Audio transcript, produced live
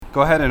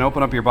Go ahead and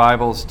open up your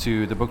Bibles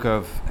to the book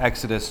of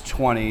Exodus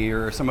 20,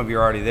 or some of you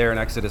are already there in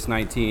Exodus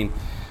 19,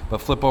 but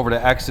flip over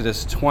to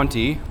Exodus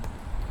 20,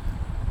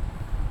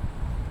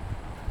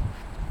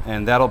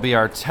 and that'll be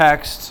our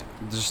text,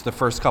 just the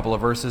first couple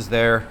of verses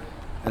there,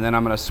 and then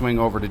I'm going to swing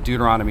over to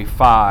Deuteronomy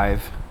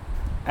 5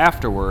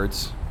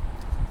 afterwards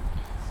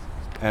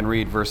and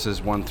read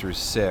verses 1 through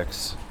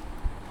 6.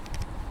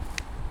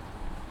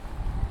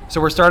 So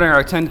we're starting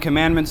our Ten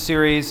Commandments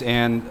series,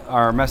 and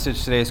our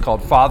message today is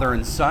called Father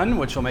and Son,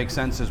 which will make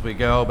sense as we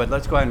go, but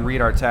let's go ahead and read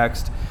our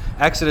text.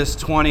 Exodus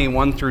 20,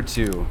 1 through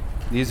 2.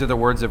 These are the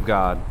words of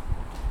God.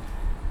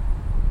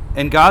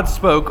 And God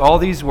spoke all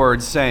these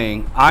words,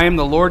 saying, I am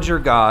the Lord your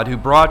God, who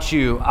brought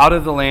you out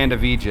of the land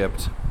of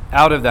Egypt,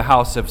 out of the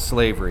house of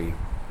slavery.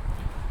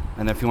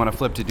 And if you want to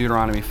flip to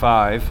Deuteronomy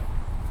 5,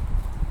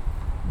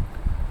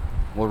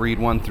 we'll read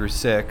 1 through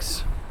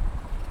 6.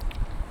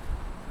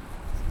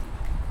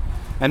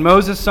 And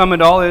Moses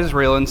summoned all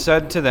Israel and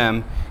said to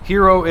them,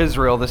 Hear, O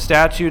Israel, the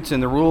statutes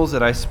and the rules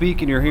that I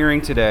speak in your hearing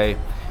today,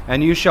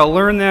 and you shall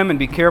learn them and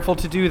be careful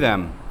to do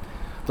them.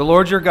 The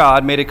Lord your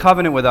God made a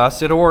covenant with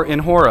us in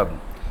Horeb.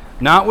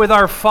 Not with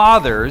our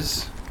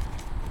fathers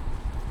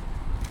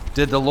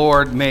did the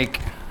Lord make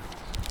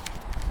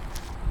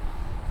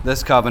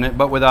this covenant,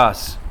 but with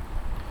us,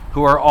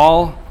 who are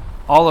all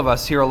of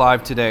us here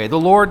alive today. The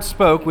Lord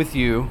spoke with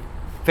you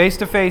face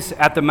to face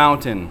at the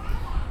mountain,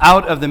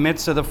 out of the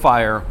midst of the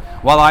fire,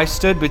 while I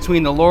stood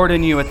between the Lord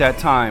and you at that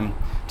time,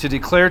 to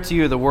declare to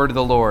you the word of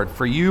the Lord.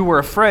 For you were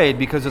afraid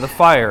because of the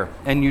fire,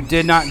 and you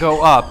did not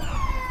go up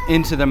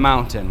into the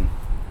mountain.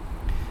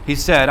 He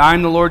said, I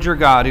am the Lord your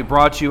God, who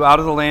brought you out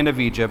of the land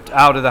of Egypt,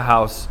 out of the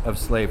house of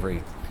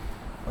slavery.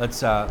 Let's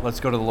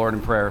go to the Lord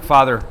in prayer.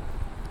 Father,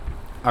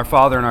 our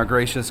Father and our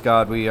gracious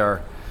God, we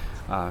are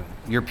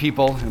your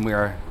people, and we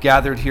are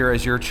gathered here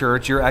as your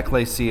church, your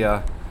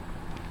ecclesia,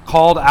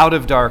 called out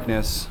of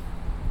darkness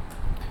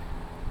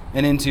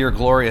and into your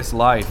glorious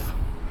life.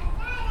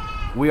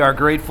 We are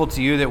grateful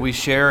to you that we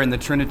share in the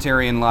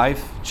Trinitarian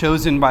life,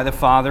 chosen by the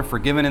Father,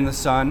 forgiven in the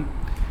Son,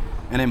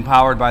 and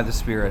empowered by the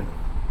Spirit.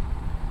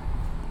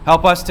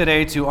 Help us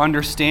today to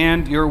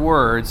understand your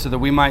word so that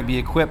we might be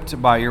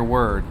equipped by your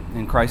word.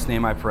 In Christ's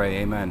name I pray,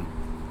 amen.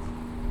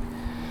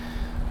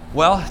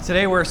 Well,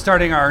 today we're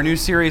starting our new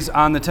series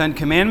on the Ten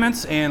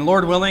Commandments, and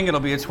Lord willing, it'll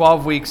be a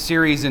 12-week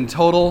series in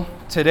total.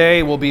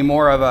 Today will be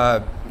more of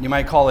a, you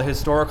might call a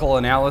historical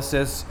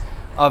analysis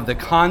of the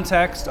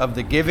context of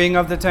the giving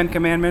of the Ten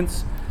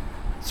Commandments,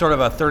 sort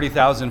of a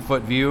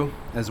 30,000-foot view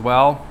as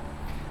well.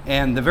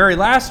 And the very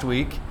last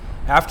week,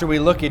 after we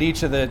look at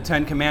each of the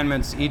Ten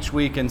Commandments each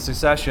week in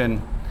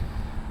succession,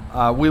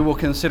 we will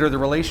consider the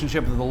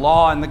relationship of the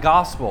law and the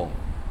gospel,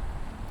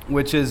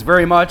 which is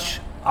very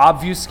much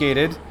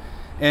obfuscated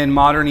in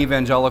modern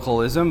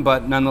evangelicalism,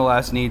 but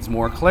nonetheless needs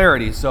more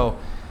clarity. So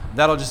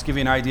that'll just give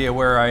you an idea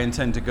where I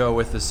intend to go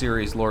with the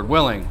series, Lord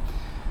willing.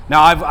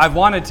 Now, I've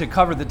wanted to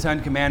cover the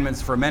Ten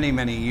Commandments for many,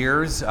 many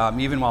years,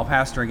 even while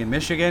pastoring in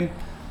Michigan.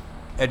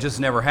 It just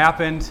never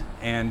happened,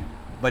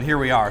 but here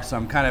we are, so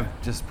I'm kind of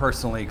just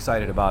personally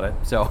excited about it.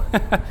 So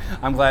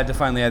I'm glad to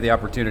finally have the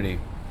opportunity.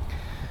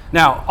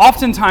 Now,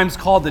 oftentimes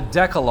called the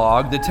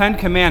Decalogue, the Ten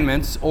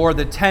Commandments, or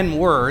the 10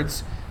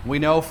 words, we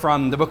know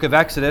from the book of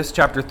Exodus,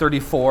 chapter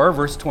 34,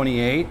 verse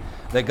 28,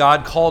 that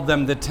God called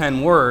them the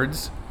 10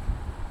 words.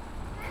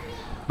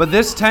 But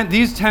these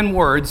 10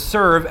 words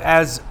serve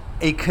as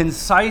a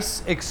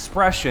concise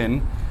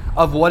expression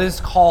of what is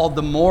called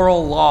the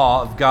moral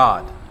law of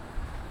God.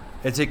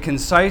 It's a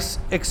concise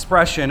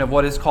expression of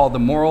what is called the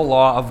moral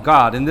law of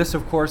God. And this,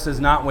 of course, is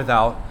not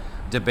without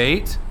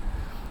debate.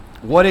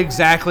 What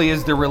exactly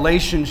is the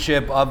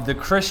relationship of the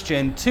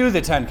Christian to the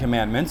Ten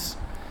Commandments?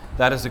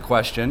 That is a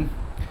question.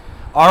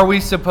 Are we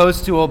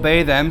supposed to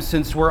obey them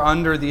since we're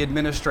under the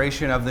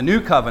administration of the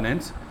New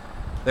Covenant?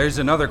 There's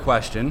another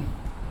question.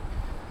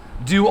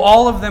 Do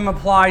all of them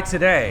apply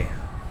today?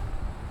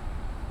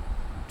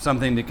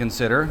 Something to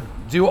consider.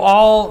 Do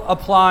all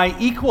apply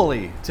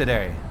equally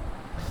today?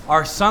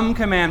 Are some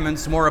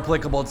commandments more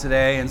applicable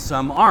today and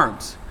some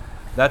aren't?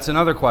 That's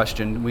another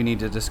question we need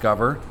to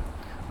discover.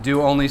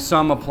 Do only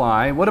some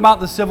apply? What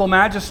about the civil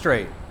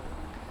magistrate?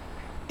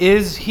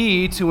 Is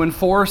he to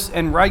enforce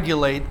and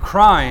regulate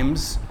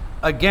crimes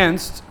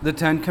against the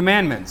Ten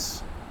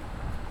Commandments?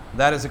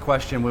 That is a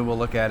question we will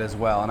look at as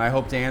well, and I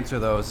hope to answer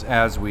those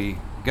as we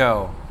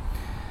go.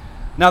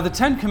 Now, the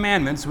Ten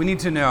Commandments, we need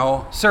to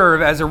know,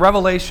 serve as a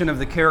revelation of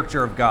the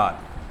character of God.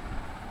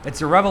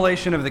 It's a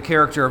revelation of the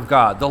character of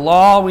God. The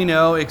law, we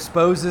know,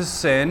 exposes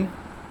sin.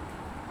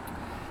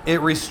 It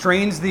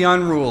restrains the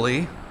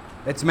unruly.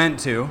 It's meant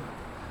to,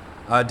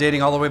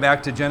 dating all the way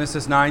back to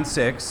Genesis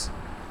 9:6.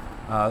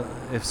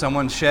 If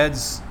someone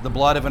sheds the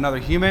blood of another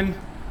human,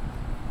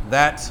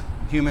 that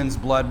human's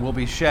blood will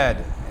be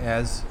shed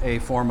as a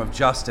form of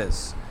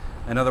justice.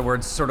 In other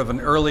words, sort of an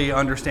early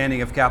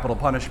understanding of capital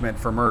punishment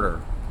for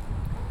murder.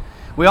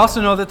 We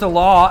also know that the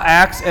law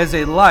acts as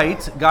a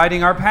light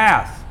guiding our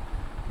path.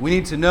 We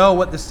need to know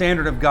what the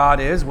standard of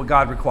God is, what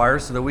God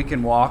requires, so that we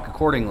can walk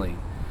accordingly.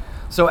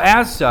 So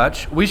as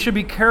such, we should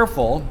be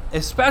careful,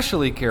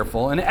 especially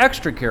careful and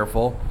extra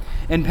careful,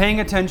 in paying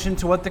attention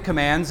to what the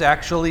commands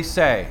actually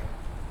say.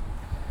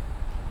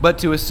 But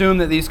to assume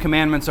that these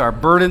commandments are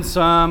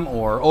burdensome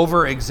or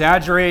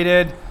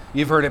over-exaggerated,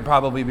 you've heard it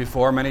probably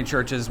before. Many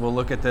churches will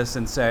look at this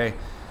and say,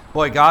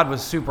 boy, God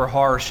was super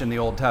harsh in the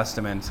Old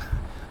Testament.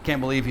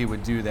 Can't believe he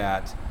would do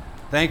that.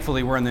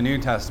 Thankfully, we're in the New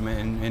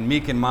Testament, and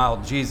meek and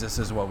mild Jesus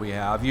is what we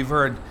have. You've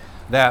heard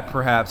that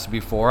perhaps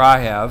before. I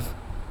have.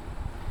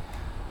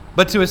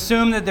 But to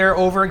assume that they're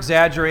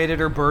over-exaggerated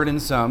or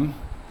burdensome,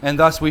 and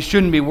thus we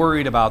shouldn't be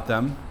worried about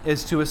them,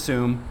 is to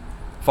assume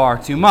far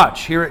too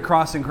much. Here at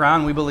Cross and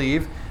Crown, we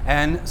believe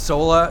in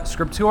sola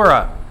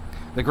scriptura,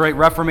 the great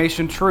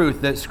Reformation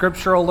truth that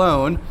Scripture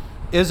alone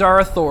is our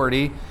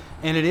authority,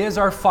 and it is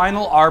our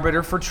final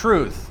arbiter for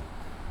truth.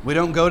 We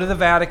don't go to the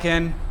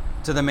Vatican,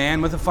 to the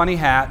man with a funny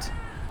hat.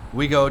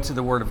 We go to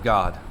the Word of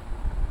God.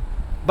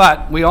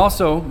 But we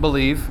also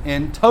believe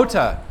in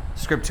tota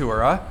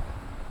scriptura,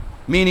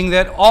 meaning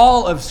that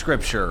all of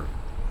Scripture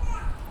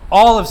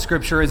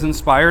is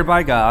inspired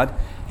by God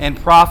and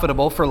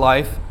profitable for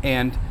life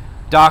and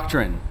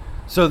doctrine.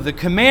 So the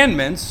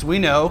commandments, we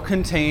know,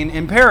 contain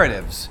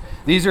imperatives.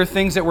 These are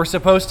things that we're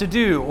supposed to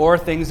do or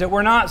things that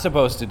we're not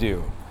supposed to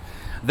do.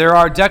 There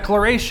are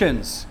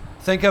declarations.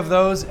 Think of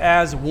those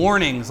as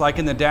warnings, like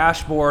in the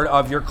dashboard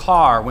of your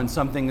car when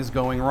something is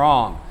going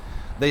wrong.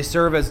 They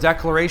serve as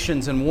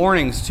declarations and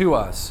warnings to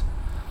us.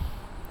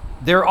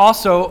 There are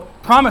also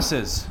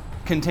promises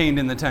contained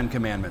in the Ten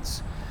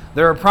Commandments.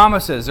 There are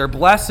promises or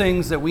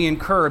blessings that we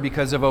incur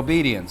because of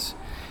obedience.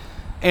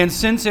 And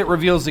since it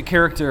reveals the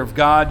character of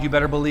God, you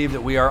better believe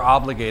that we are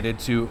obligated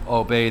to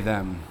obey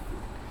them.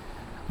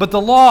 But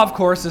the law, of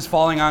course, is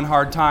falling on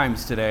hard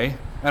times today.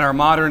 In our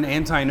modern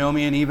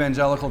antinomian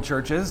evangelical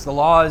churches, the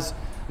law is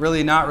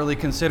not really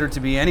considered to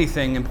be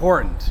anything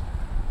important.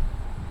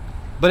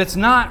 But it's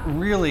not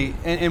really,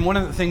 and one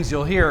of the things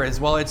you'll hear is,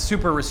 well, it's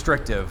super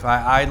restrictive.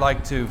 I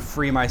like to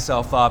free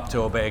myself up to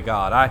obey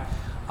God.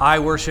 I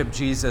worship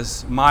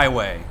Jesus my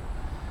way.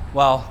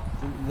 Well,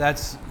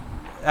 that's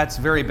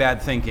very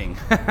bad thinking.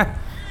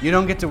 You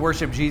don't get to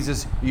worship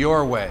Jesus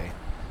your way,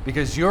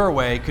 because your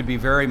way could be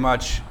very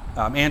much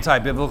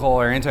anti-biblical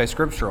or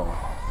anti-scriptural.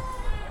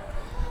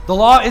 The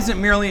law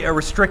isn't merely a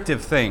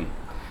restrictive thing.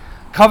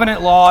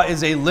 Covenant law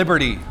is a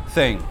liberty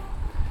thing.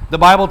 The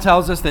Bible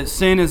tells us that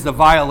sin is the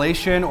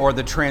violation or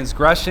the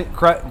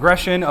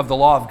transgression of the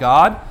law of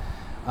God.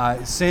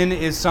 Sin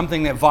is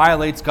something that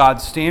violates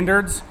God's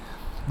standards.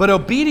 But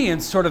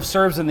obedience sort of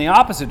serves in the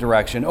opposite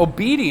direction.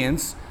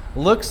 Obedience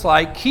looks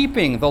like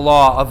keeping the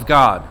law of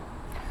God.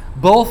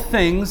 Both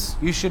things,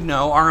 you should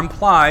know, are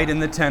implied in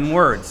the 10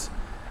 words.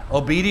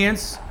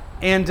 Obedience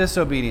and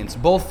disobedience.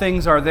 Both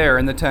things are there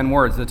in the 10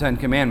 words, the 10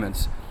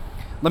 commandments.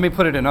 Let me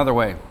put it another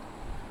way.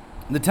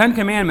 The 10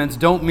 commandments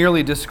don't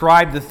merely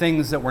describe the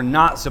things that we're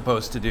not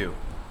supposed to do.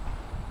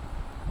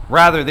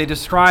 Rather, they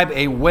describe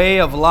a way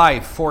of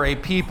life for a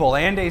people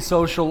and a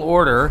social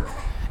order.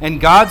 And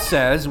God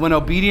says when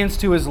obedience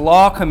to his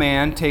law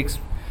command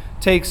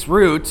takes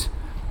root,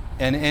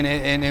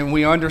 and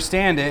we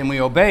understand it and we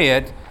obey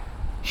it,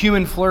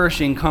 human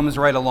flourishing comes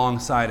right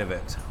alongside of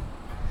it.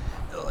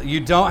 You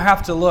don't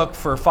have to look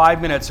for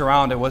 5 minutes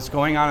around at what's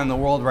going on in the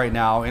world right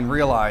now and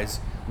realize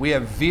we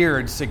have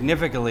veered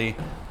significantly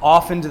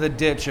off into the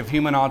ditch of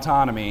human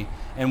autonomy,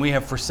 and we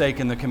have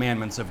forsaken the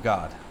commandments of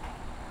God.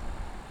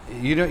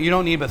 You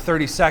don't need but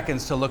 30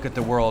 seconds to look at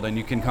the world, and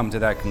you can come to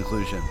that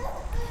conclusion.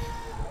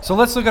 So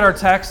let's look at our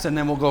text, and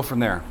then we'll go from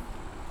there.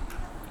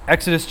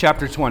 Exodus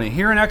chapter 20.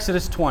 Here in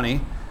Exodus 20,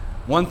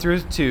 1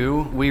 through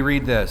 2, we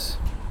read this.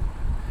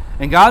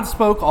 And God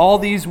spoke all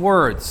these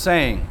words,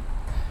 saying,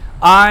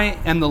 I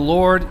am the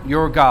Lord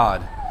your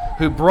God,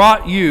 who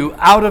brought you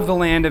out of the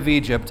land of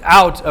Egypt,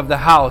 out of the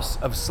house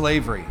of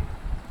slavery.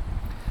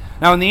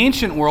 Now, in the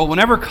ancient world,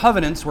 whenever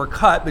covenants were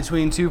cut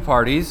between two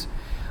parties,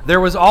 there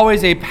was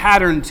always a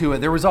pattern to it.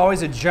 There was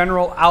always a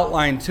general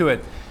outline to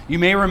it. You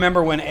may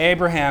remember when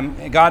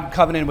God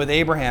covenanted with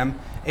Abraham.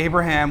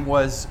 Abraham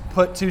was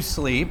put to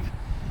sleep,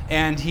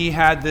 and he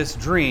had this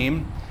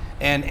dream,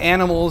 and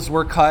animals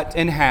were cut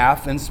in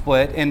half and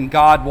split, and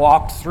God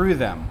walked through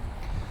them.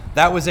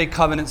 That was a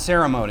covenant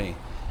ceremony.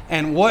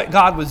 And what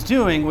God was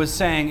doing was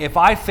saying, if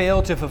I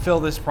fail to fulfill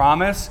this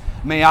promise,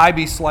 may I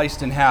be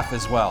sliced in half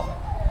as well.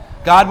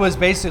 God was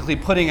basically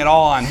putting it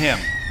all on him.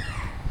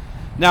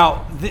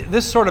 Now,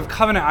 this sort of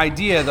covenant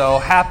idea, though,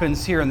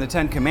 happens here in the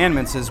Ten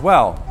Commandments as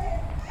well.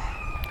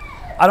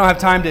 I don't have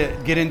time to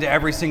get into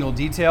every single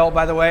detail,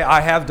 by the way.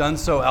 I have done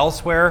so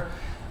elsewhere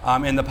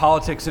in the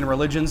Politics and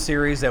Religion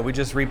series that we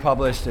just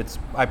republished.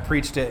 I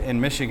preached it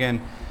in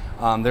Michigan.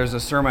 There's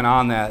a sermon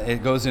on that.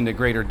 It goes into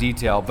greater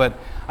detail. But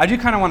I do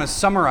kind of want to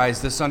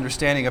summarize this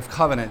understanding of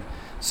covenant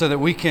so that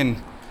we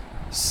can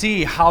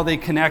see how they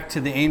connect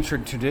to the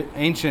ancient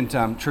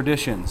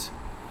traditions.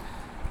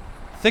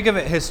 Think of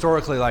it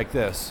historically like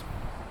this.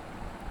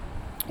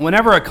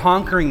 Whenever a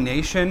conquering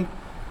nation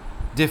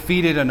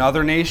defeated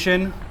another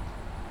nation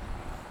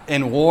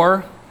in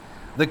war,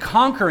 the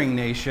conquering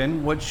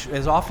nation, which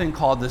is often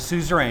called the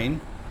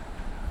suzerain,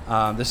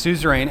 the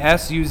suzerain,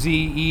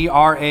 S-U-Z-E-R-A-I-N,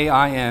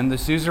 the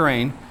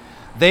suzerain,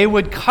 they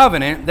would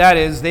covenant, that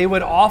is, they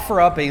would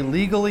offer up a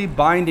legally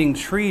binding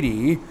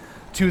treaty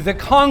to the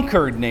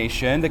conquered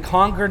nation. The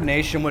conquered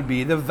nation would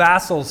be the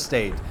vassal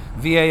state,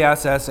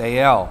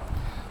 V-A-S-S-A-L.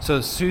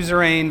 So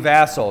suzerain,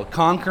 vassal,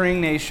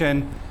 conquering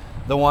nation,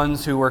 the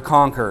ones who were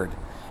conquered.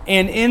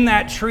 And in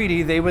that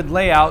treaty, they would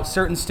lay out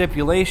certain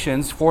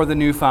stipulations for the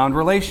newfound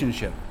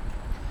relationship.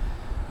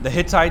 The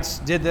Hittites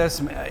did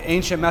this,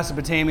 ancient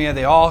Mesopotamia,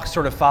 they all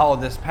sort of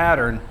followed this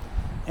pattern.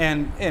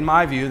 And in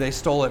my view, they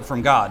stole it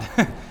from God.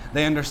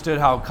 They understood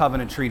how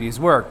covenant treaties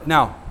work.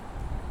 Now,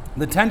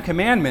 the Ten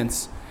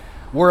Commandments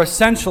were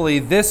essentially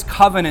this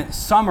covenant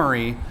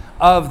summary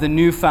of the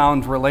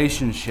newfound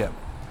relationship.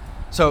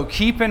 So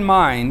keep in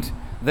mind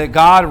that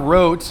God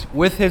wrote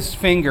with his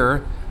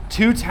finger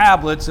 2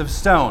 tablets of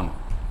stone.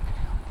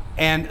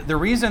 And the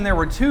reason there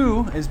were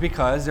 2 is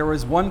because there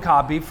was 1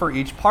 copy for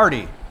each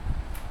party.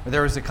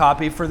 There was a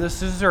copy for the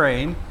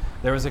suzerain,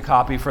 there was a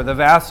copy for the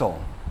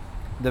vassal,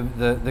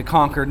 the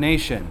conquered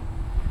nation.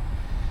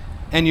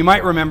 And you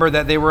might remember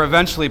that they were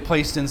eventually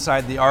placed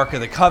inside the Ark of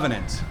the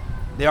Covenant.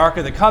 The Ark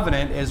of the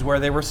Covenant is where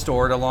they were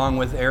stored along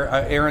with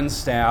Aaron's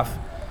staff.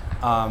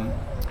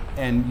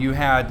 And you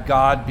had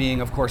God being,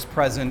 of course,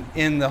 present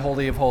in the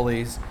Holy of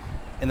Holies,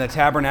 in the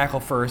tabernacle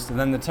first, and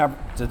then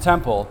the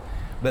temple.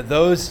 But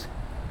those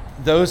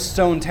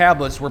stone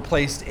tablets were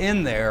placed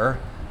in there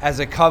as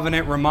a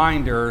covenant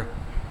reminder.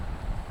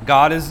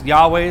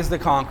 Yahweh is the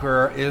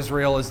conqueror,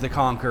 Israel is the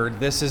conquered.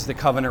 This is the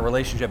covenant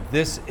relationship.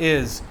 This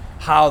is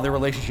how the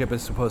relationship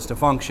is supposed to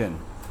function.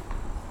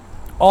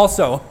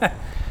 Also,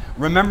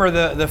 remember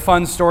the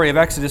fun story of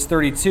Exodus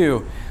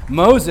 32.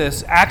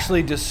 Moses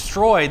actually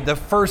destroyed the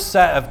first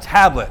set of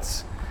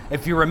tablets.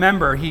 If you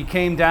remember, he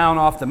came down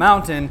off the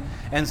mountain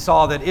and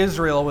saw that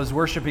Israel was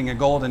worshiping a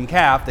golden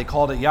calf. They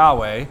called it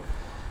Yahweh.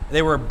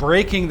 They were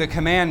breaking the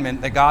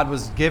commandment that God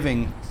was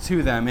giving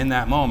to them in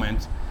that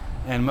moment.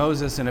 And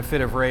Moses, in a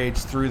fit of rage,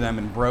 threw them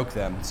and broke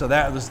them. So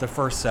that was the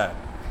first set.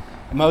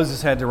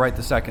 Moses had to write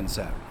the second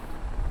set.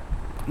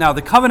 Now,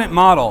 the covenant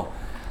model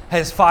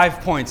has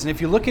 5 points. And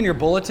if you look in your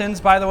bulletins,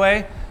 by the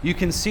way, you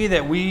can see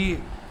that we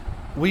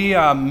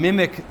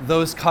mimic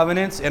those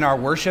covenants in our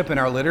worship and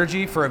our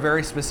liturgy for a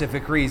very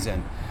specific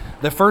reason.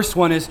 The first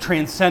one is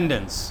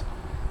transcendence.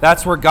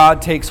 That's where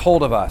God takes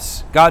hold of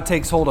us. God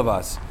takes hold of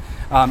us.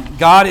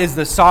 God is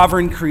the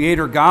sovereign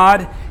creator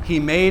God. He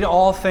made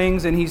all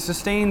things and he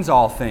sustains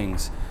all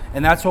things.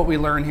 And that's what we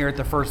learn here at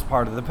the first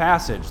part of the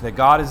passage, that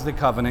God is the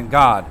covenant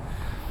God.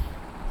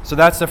 So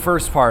that's the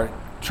first part,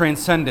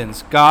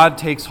 transcendence. God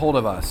takes hold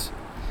of us.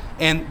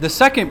 And the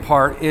second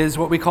part is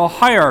what we call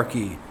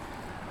hierarchy.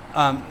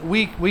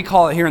 We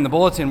call it here in the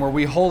bulletin where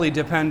we wholly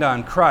depend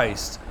on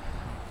Christ.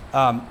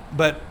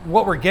 But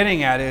what we're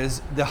getting at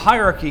is the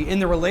hierarchy in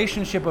the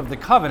relationship of the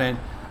covenant.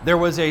 There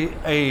was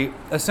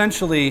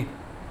essentially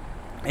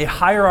a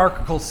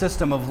hierarchical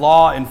system of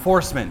law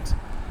enforcement.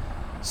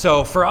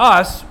 So for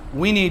us,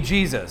 we need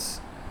Jesus.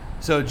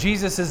 So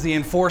Jesus is the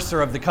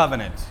enforcer of the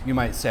covenant, you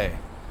might say.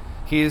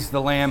 He is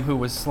the Lamb who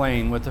was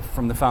slain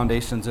from the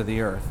foundations of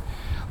the earth.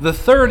 The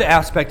third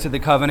aspect of the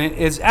covenant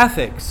is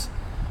ethics.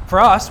 For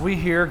us, we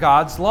hear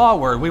God's law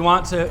word. We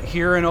want to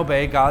hear and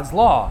obey God's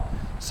law.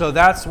 So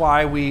that's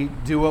why we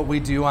do what we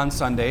do on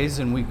Sundays,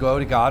 and we go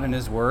to God and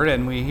his word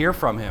and we hear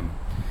from him.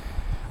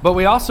 But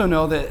we also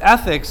know that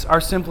ethics are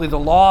simply the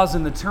laws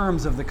and the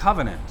terms of the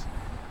covenant.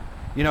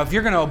 You know, if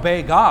you're going to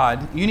obey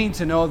God, you need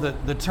to know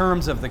the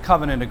terms of the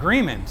covenant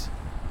agreement.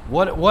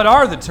 What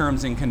are the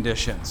terms and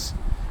conditions?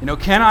 You know,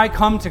 can I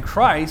come to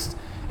Christ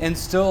and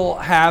still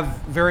have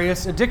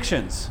various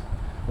addictions,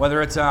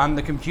 whether it's on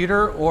the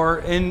computer or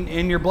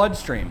in your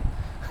bloodstream?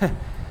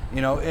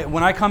 You know,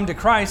 when I come to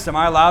Christ, am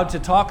I allowed to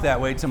talk that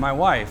way to my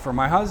wife or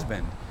my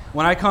husband?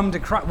 When I come to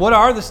Christ, what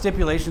are the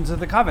stipulations of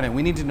the covenant?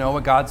 We need to know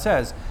what God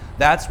says.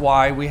 That's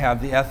why we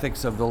have the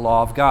ethics of the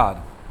law of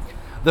God.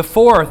 The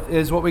fourth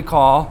is what we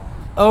call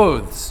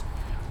oaths,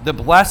 the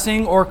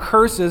blessing or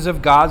curses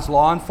of God's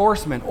law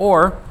enforcement.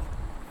 Or,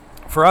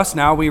 for us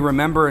now, we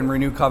remember and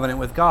renew covenant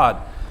with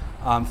God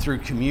through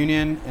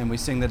communion, and we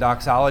sing the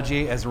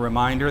doxology as a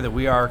reminder that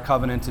we are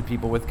covenanted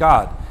people with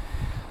God.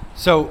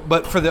 So,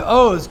 but for the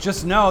oaths,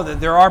 just know that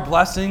there are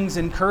blessings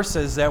and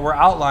curses that were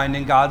outlined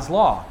in God's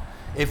law.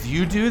 If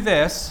you do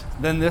this,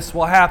 then this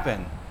will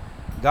happen.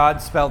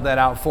 God spelled that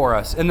out for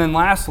us. And then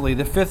lastly,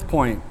 the fifth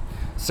point,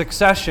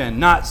 succession,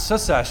 not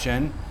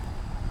secession,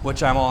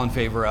 which I'm all in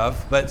favor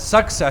of, but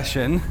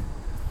succession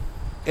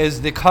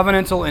is the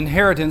covenantal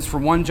inheritance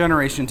from one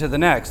generation to the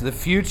next, the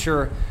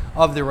future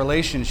of the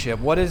relationship.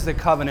 What is the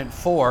covenant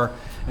for?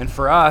 And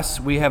for us,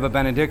 we have a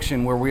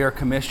benediction where we are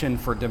commissioned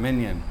for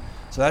dominion.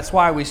 So that's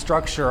why we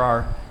structure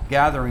our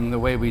gathering the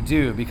way we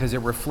do, because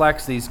it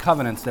reflects these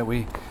covenants that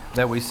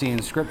we see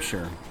in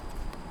Scripture.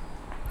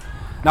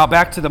 Now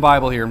back to the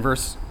Bible here in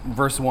verse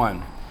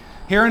 1.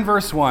 Here in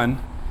verse 1,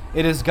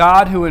 it is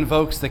God who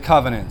invokes the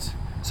covenant.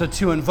 So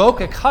to invoke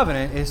a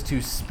covenant is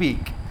to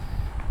speak,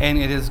 and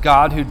it is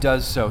God who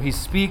does so. He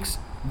speaks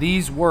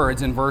these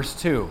words in verse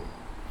 2.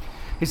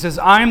 He says,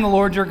 I am the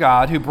Lord your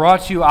God who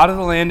brought you out of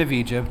the land of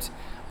Egypt,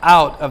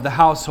 out of the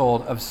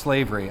household of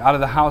slavery, out of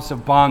the house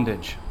of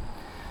bondage.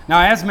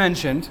 Now, as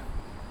mentioned,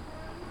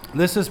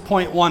 this is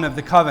point one of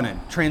the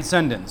covenant,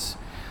 transcendence.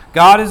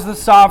 God is the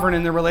sovereign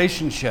in the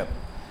relationship.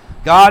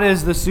 God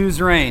is the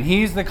suzerain.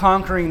 He's the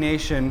conquering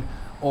nation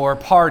or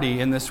party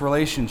in this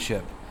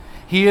relationship.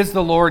 He is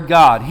the Lord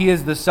God. He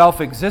is the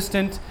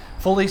self-existent,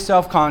 fully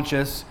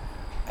self-conscious,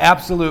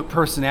 absolute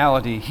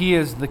personality. He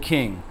is the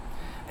king.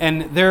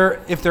 And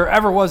if there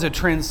ever was a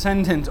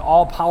transcendent,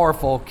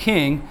 all-powerful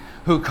king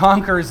who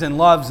conquers and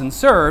loves and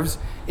serves,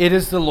 it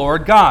is the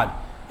Lord God.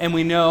 And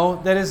we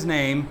know that his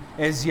name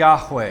is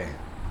Yahweh.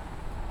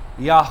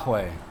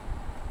 Yahweh.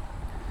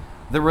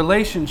 The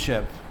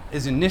relationship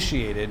is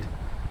initiated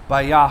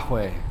by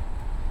Yahweh.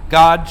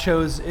 God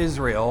chose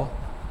Israel,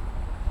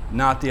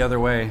 not the other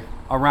way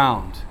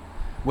around,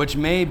 which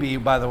may be,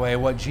 by the way,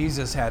 what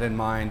Jesus had in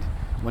mind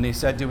when he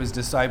said to his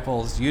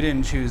disciples, you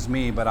didn't choose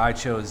me, but I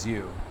chose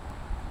you.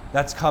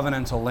 That's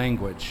covenantal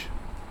language.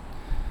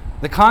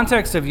 The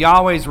context of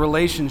Yahweh's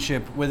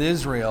relationship with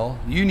Israel,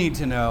 you need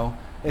to know,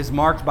 is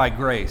marked by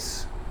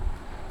grace.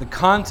 The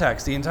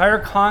context, the entire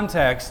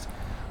context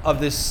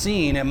of this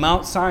scene at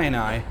Mount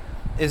Sinai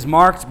is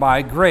marked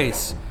by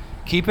grace.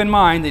 Keep in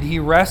mind that he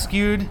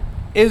rescued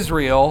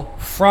Israel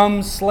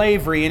from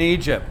slavery in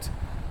Egypt.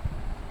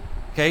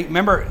 Okay,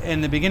 remember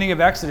in the beginning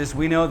of Exodus,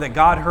 we know that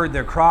God heard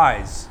their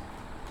cries.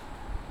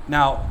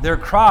 Now, their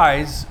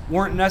cries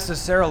weren't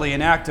necessarily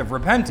an act of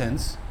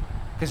repentance,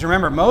 because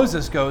remember,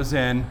 Moses goes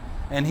in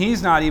and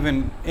he's not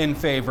even in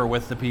favor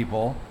with the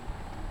people.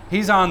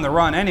 He's on the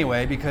run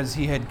anyway because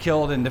he had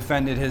killed and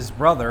defended his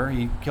brother.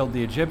 He killed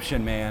the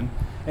Egyptian man,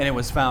 and it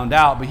was found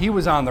out, but he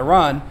was on the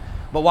run.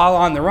 But while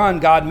on the run,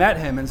 God met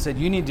him and said,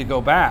 you need to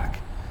go back.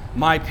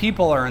 My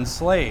people are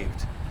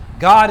enslaved.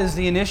 God is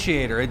the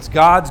initiator. It's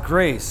God's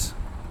grace.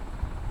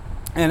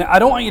 And I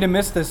don't want you to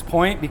miss this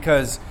point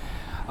because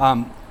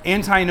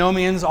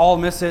antinomians all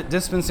miss it.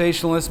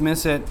 Dispensationalists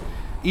miss it.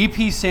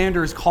 E.P.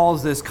 Sanders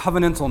calls this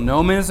covenantal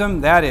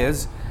nomism. That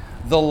is,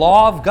 the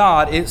law of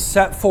God is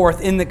set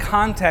forth in the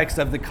context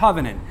of the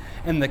covenant.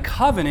 And the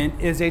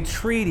covenant is a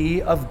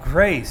treaty of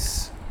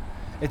grace.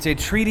 It's a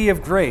treaty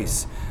of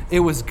grace.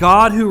 It was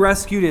God who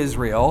rescued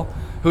Israel,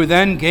 who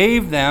then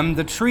gave them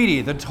the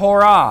treaty, the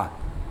Torah,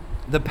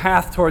 the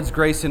path towards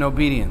grace and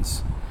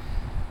obedience.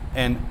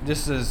 And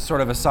this is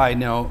sort of a side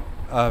note,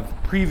 a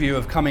preview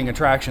of coming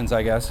attractions,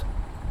 I guess.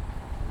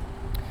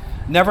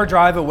 Never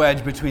drive a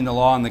wedge between the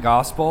law and the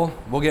gospel.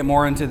 We'll get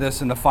more into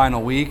this in the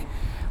final week.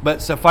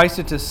 But suffice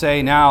it to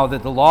say now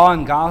that the law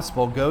and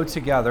gospel go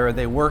together.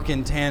 They work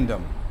in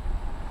tandem.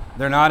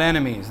 They're not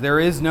enemies. There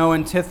is no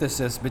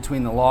antithesis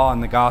between the law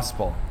and the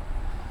gospel.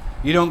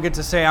 You don't get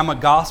to say, I'm a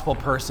gospel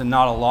person,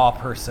 not a law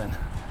person.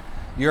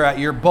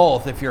 You're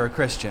both if you're a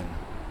Christian.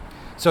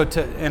 So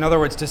in other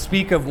words, to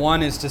speak of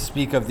one is to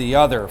speak of the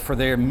other, for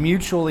they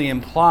mutually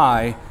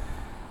imply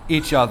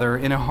each other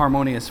in a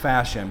harmonious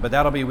fashion. But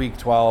that'll be week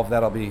 12.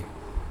 That'll be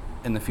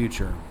in the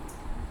future.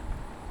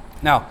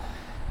 Now,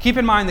 keep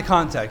in mind the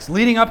context.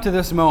 Leading up to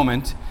this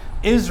moment,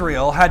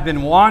 Israel had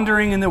been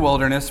wandering in the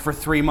wilderness for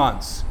 3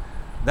 months.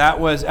 That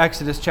was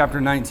Exodus chapter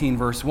 19,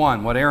 verse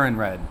 1, what Aaron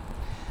read.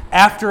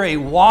 After a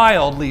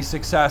wildly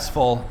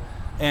successful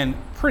and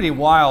pretty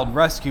wild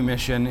rescue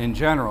mission in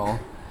general,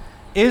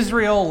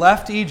 Israel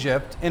left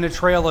Egypt in a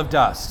trail of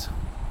dust.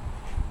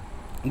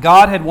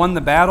 God had won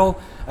the battle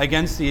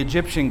against the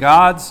Egyptian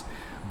gods,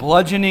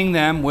 bludgeoning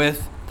them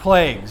with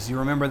plagues. You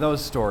remember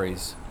those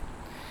stories.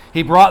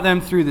 He brought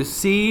them through the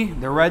sea,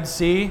 the Red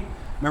Sea.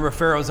 Remember,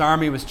 Pharaoh's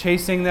army was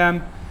chasing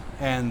them,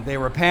 and they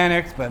were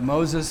panicked, but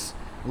Moses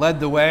led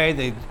the way.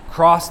 They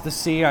crossed the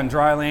sea on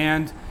dry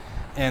land,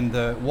 and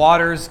the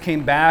waters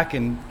came back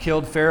and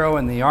killed Pharaoh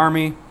and the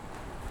army.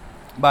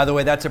 By the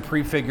way, that's a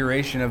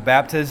prefiguration of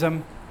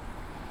baptism,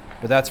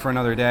 but that's for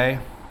another day.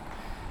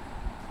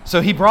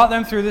 So he brought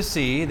them through the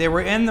sea. They were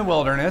in the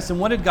wilderness,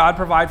 and what did God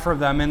provide for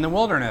them in the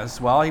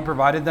wilderness? Well, he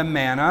provided them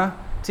manna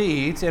to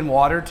eat and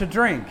water to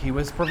drink. He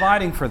was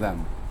providing for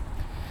them.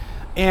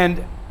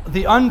 And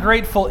the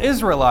ungrateful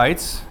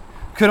Israelites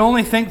could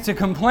only think to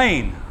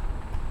complain.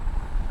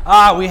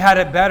 We had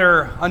it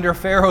better under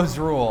Pharaoh's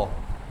rule.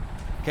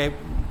 Okay,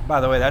 by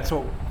the way, that's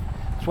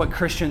what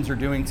Christians are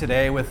doing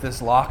today with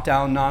this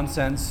lockdown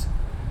nonsense.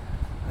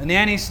 The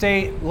nanny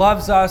state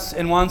loves us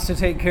and wants to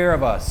take care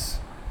of us.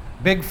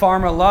 Big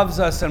Pharma loves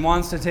us and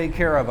wants to take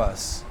care of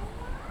us.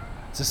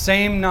 It's the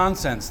same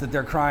nonsense that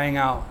they're crying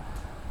out.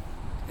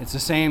 It's the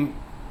same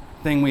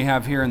thing we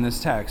have here in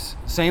this text.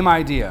 Same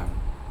idea.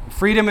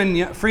 Freedom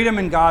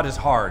in God is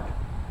hard.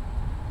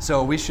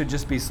 So we should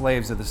just be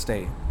slaves of the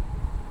state.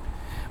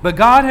 But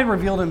God had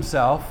revealed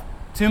himself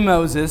to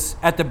Moses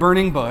at the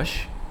burning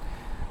bush,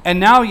 and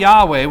now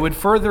Yahweh would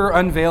further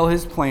unveil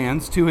his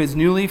plans to his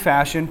newly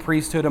fashioned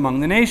priesthood among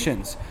the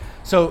nations.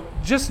 So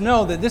just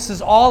know that this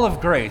is all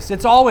of grace.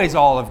 It's always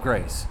all of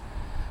grace.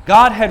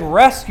 God had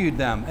rescued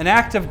them, an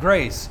act of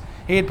grace.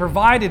 He had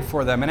provided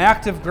for them, an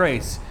act of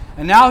grace.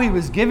 And now he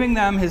was giving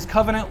them his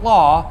covenant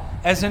law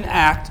as an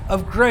act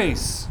of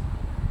grace.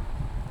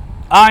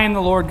 I am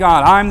the Lord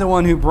God. I'm the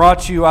one who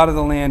brought you out of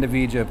the land of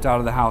Egypt, out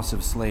of the house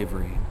of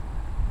slavery.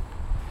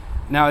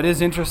 Now, it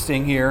is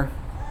interesting here.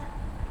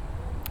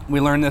 We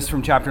learn this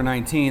from chapter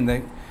 19,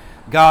 that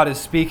God is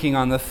speaking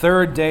on the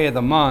third day of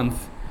the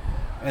month,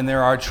 and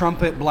there are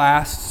trumpet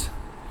blasts,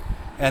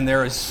 and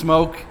there is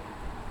smoke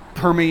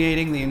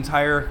permeating the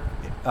entire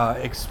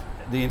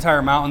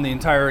mountain, the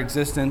entire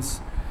existence,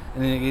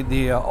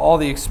 and all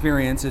the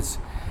experience.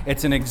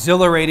 It's an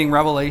exhilarating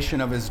revelation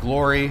of His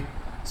glory,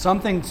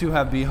 something to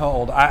have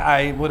behold.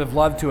 I would have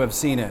loved to have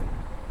seen it.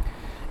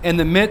 In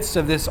the midst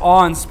of this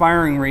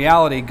awe-inspiring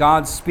reality,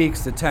 God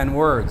speaks the 10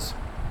 words.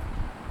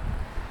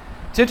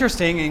 It's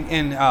interesting,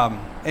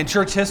 in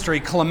church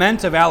history,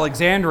 Clement of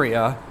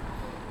Alexandria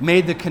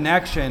made the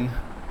connection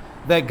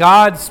that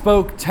God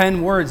spoke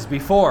 10 words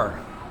before.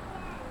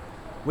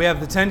 We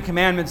have the 10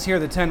 commandments here,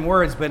 the 10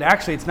 words, but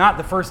actually it's not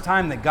the first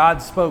time that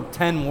God spoke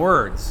 10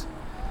 words.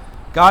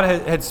 God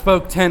had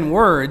spoke 10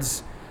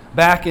 words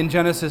back in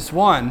Genesis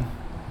 1,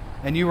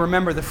 and you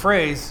remember the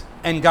phrase,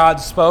 and God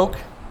spoke.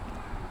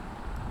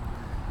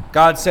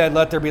 God said,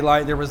 let there be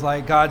light, there was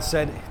light. God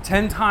said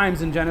 10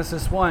 times in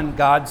Genesis 1,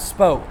 God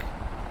spoke.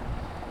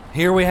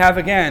 Here we have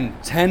again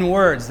 10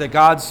 words that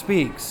God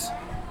speaks.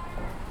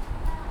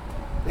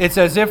 It's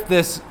as if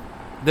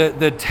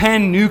the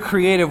 10 new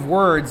creative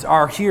words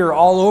are here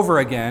all over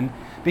again,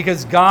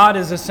 because God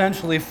is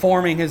essentially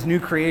forming His new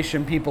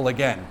creation people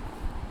again.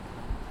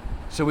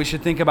 So we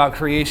should think about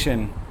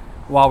creation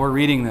while we're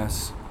reading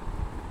this.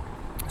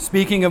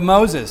 Speaking of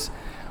Moses,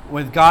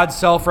 with God's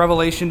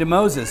self-revelation to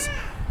Moses,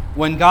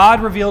 when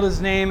God revealed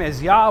His name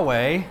as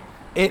Yahweh,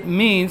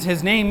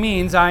 His name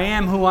means I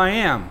am who I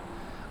am.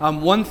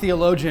 One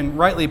theologian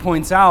rightly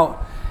points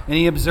out, and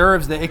he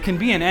observes that it can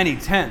be in any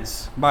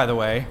tense, by the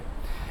way.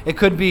 It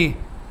could be,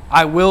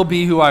 I will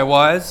be who I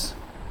was,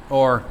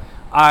 or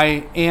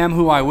I am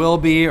who I will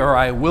be, or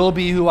I will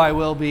be who I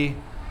will be.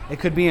 It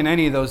could be in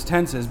any of those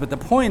tenses. But the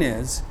point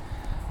is,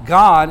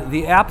 God,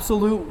 the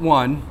absolute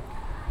one,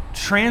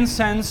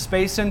 transcends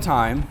space and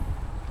time,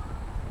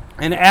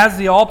 and as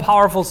the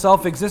all-powerful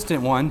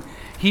self-existent one,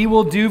 He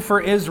will do for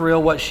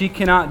Israel what she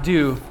cannot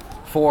do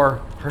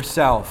for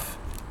herself.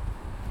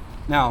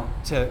 Now,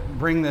 to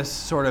bring this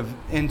sort of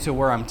into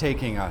where I'm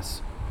taking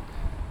us,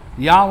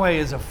 Yahweh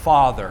is a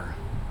father.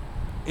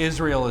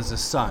 Israel is a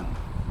son.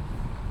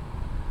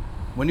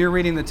 When you're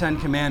reading the 10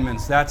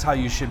 Commandments, that's how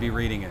you should be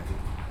reading it.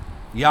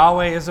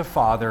 Yahweh is a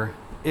father.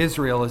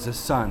 Israel is a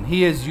son.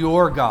 He is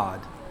your God.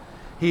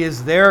 He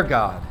is their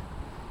God.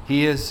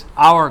 He is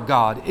our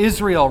God.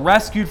 Israel,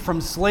 rescued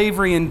from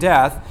slavery and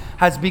death,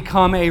 has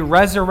become a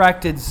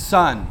resurrected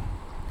son,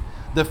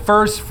 the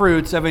first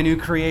fruits of a new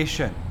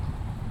creation.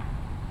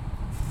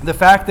 The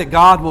fact that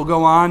God will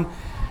go on,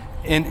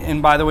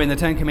 and by the way, in the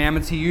 10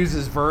 Commandments, He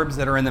uses verbs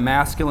that are in the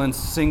masculine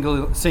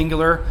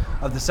singular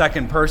of the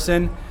second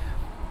person.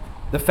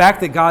 The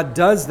fact that God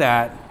does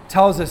that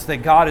tells us that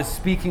God is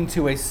speaking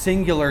to a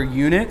singular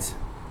unit,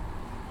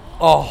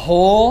 a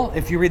whole.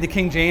 If you read the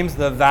King James,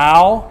 the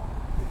thou,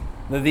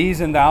 the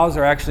these and thous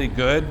are actually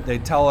good. They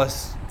tell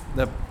us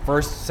the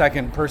first,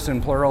 second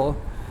person plural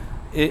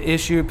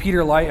issue. Peter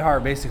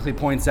Leithart basically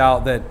points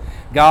out that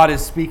God is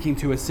speaking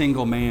to a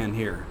single man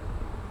here.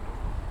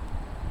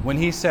 When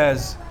He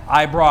says,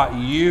 I brought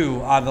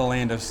you out of the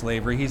land of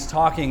slavery, He's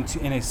talking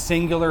in a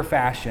singular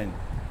fashion.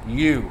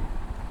 You.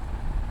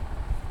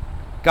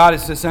 God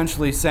is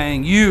essentially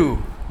saying,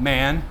 you,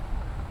 man,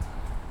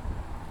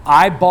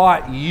 I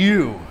bought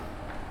you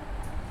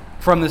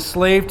from the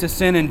slave to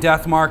sin and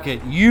death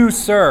market. You,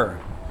 sir,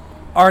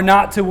 are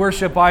not to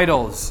worship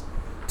idols,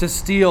 to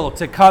steal,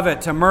 to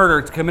covet, to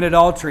murder, to commit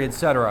adultery,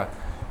 etc.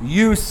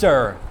 You,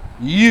 sir,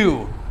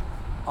 you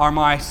are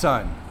my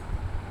son.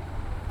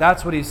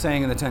 That's what He's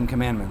saying in the 10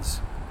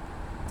 Commandments.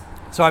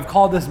 So I've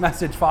called this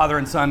message Father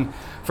and Son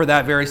for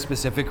that very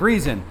specific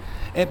reason.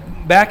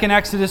 Back in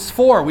Exodus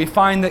 4, we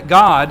find that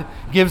God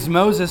gives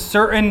Moses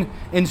certain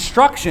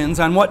instructions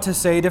on what to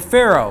say to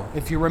Pharaoh.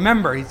 If you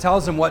remember, He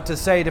tells him what to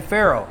say to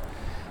Pharaoh.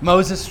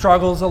 Moses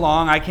struggles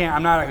along.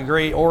 I'm not a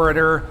great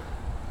orator.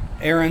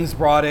 Aaron's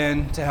brought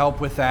in to help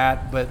with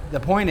that. But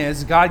the point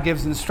is, God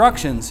gives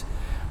instructions.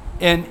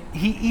 And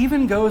He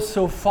even goes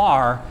so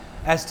far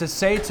as to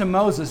say to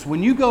Moses,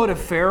 when you go to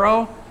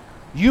Pharaoh,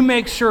 you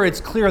make sure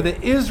it's clear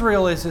that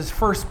Israel is his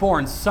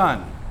firstborn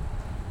son.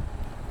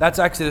 That's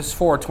Exodus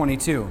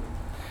 4:22.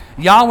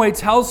 Yahweh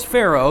tells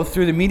Pharaoh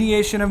through the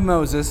mediation of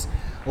Moses,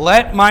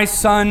 let my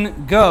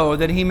son go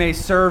that he may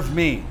serve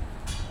me.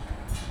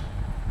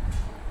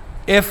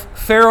 If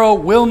Pharaoh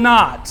will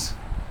not,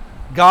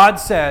 God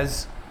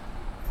says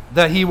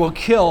that He will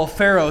kill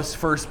Pharaoh's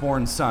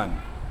firstborn son.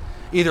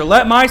 Either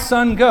let my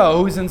son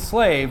go who's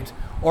enslaved,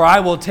 or I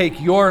will take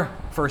your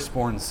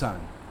firstborn son.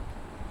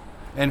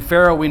 And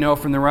Pharaoh, we know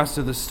from the rest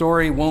of the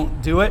story,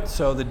 won't do it,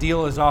 so the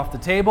deal is off the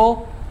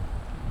table.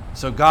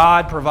 So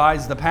God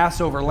provides the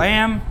Passover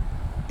lamb.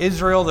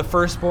 Israel, the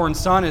firstborn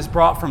son, is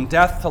brought from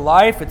death to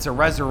life. It's a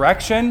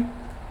resurrection.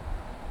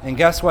 And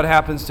guess what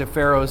happens to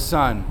Pharaoh's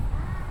son?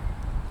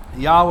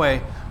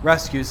 Yahweh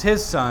rescues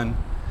his son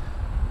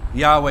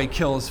Yahweh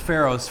kills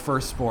Pharaoh's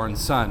firstborn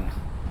son.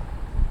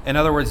 In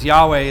other words,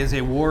 Yahweh is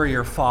a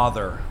warrior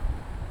father.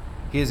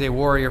 He is a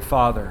warrior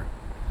father.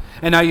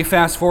 And now you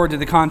fast forward to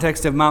the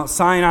context of Mount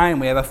Sinai, and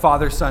we have a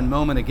father-son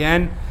moment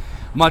again,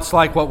 much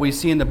like what we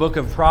see in the book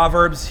of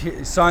Proverbs.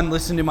 Son,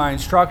 listen to my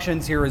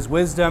instructions. Here is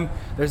wisdom.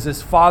 There's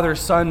this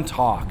father-son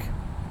talk.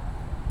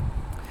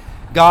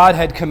 God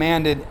had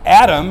commanded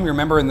Adam,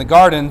 remember in the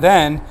garden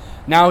then,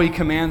 now he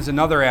commands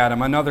another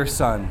Adam, another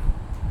son.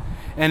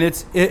 And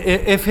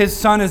if his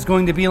son is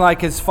going to be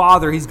like his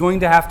father, he's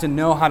going to have to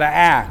know how to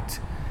act.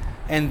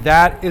 And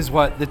that is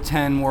what the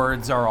 10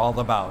 words are all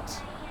about.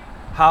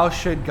 How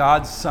should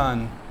God's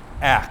son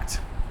act?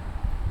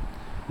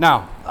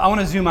 Now, I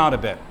want to zoom out a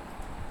bit.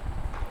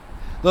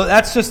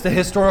 That's just the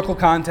historical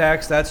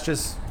context. That's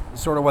just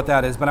sort of what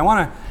that is. But I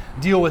want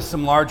to deal with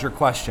some larger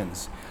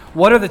questions.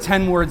 What are the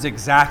 10 words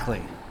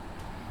exactly?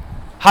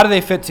 How do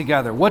they fit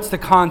together? What's the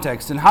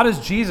context? And how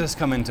does Jesus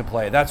come into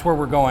play? That's where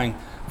we're going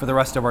for the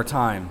rest of our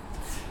time.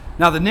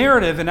 Now, the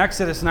narrative in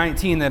Exodus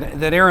 19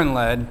 that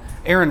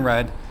Aaron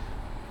read,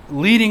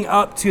 leading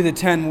up to the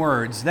 10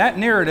 words, that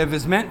narrative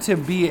is meant to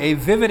be a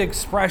vivid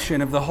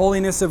expression of the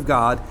holiness of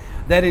God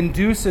that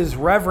induces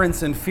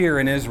reverence and fear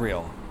in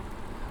Israel.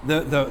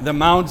 The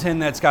mountain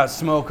that's got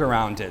smoke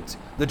around it,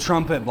 the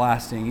trumpet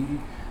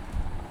blasting.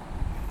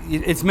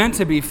 It's meant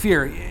to be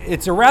fear.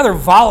 It's a rather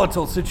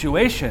volatile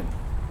situation.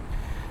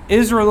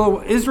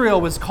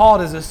 Israel was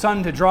called as a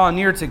son to draw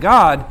near to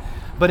God,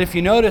 but if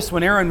you notice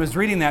when Aaron was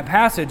reading that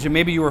passage, and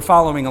maybe you were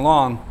following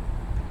along,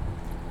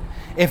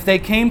 if they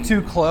came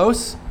too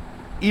close,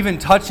 even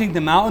touching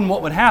the mountain,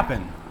 what would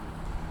happen?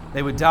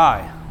 They would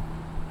die.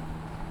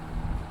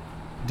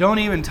 Don't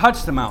even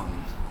touch the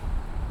mountain.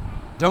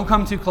 Don't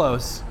come too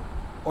close,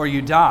 or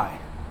you die.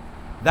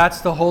 That's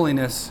the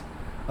holiness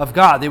of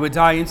God. They would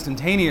die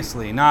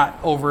instantaneously, not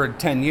over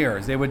 10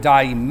 years. They would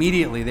die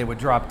immediately. They would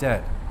drop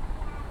dead.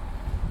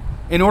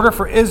 In order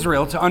for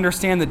Israel to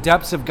understand the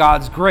depths of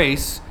God's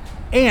grace,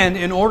 and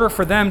in order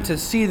for them to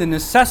see the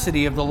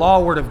necessity of the law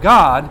word of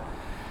God,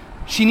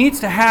 she needs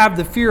to have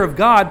the fear of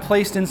God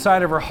placed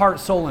inside of her heart,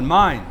 soul, and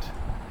mind.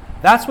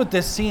 That's what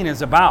this scene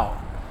is about.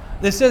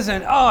 This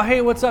isn't, oh,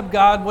 hey, what's up,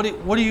 God? What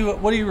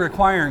are you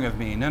requiring of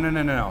me?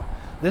 No.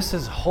 This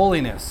is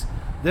holiness.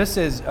 This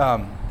is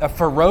a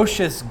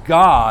ferocious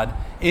God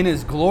in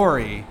his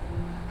glory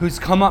who's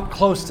come up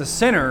close to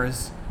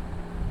sinners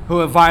who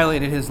have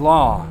violated his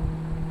law.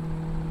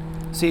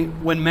 See,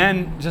 when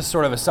men, just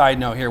sort of a side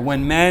note here,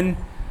 when men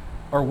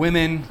or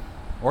women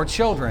or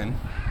children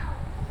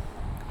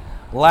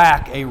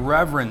lack a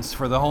reverence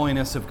for the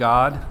holiness of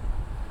God,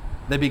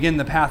 they begin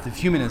the path of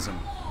humanism.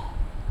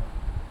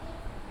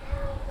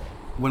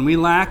 When we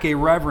lack a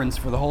reverence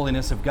for the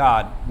holiness of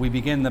God, we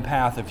begin the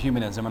path of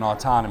humanism and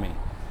autonomy.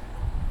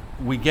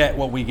 We get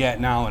what we get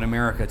now in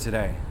America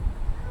today.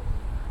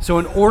 So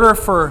in order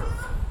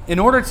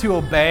to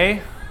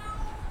obey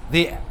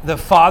the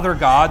Father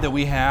God that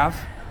we have,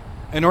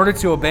 in order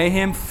to obey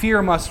him,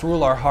 fear must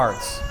rule our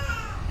hearts.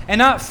 And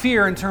not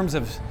fear in terms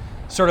of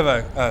sort of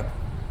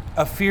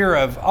a fear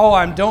of,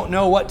 I don't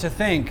know what to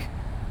think,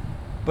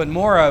 but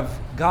more of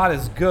God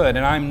is good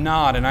and I'm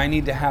not, and I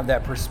need to have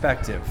that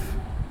perspective.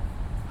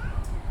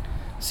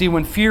 See,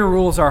 when fear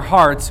rules our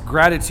hearts,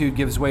 gratitude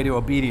gives way to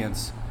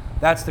obedience.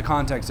 That's the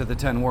context of the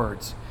 10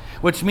 words,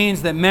 which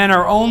means that men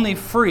are only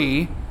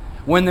free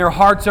when their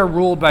hearts are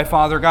ruled by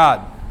Father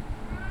God.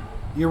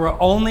 You are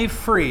only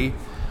free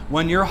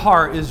when your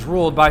heart is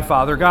ruled by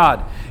Father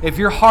God. If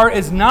your heart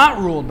is not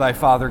ruled by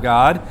Father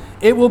God,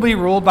 it will be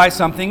ruled by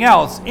something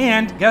else.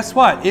 And guess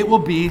what? It will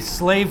be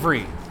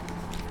slavery.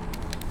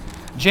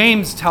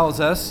 James tells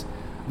us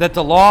that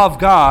the law of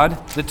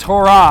God, the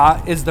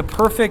Torah, is the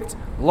perfect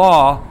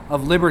law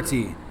of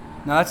liberty.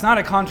 Now, that's not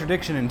a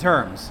contradiction in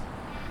terms.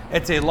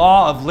 It's a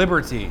law of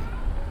liberty,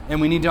 and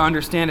we need to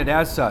understand it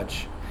as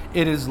such.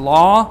 It is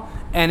law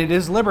and it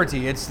is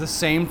liberty. It's the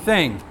same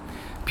thing.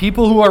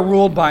 People who are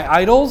ruled by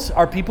idols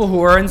are people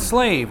who are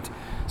enslaved.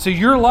 So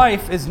your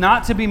life is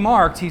not to be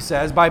marked, he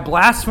says, by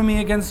blasphemy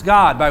against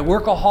God, by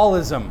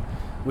workaholism.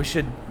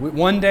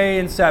 One day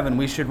in 7,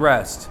 we should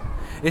rest.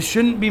 It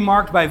shouldn't be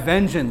marked by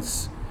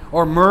vengeance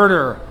or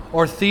murder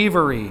or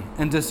thievery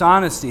and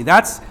dishonesty.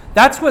 That's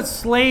what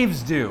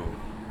slaves do.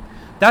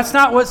 That's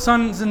not what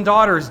sons and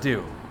daughters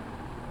do.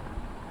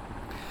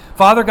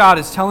 Father God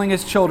is telling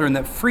his children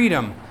that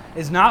freedom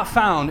is not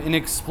found in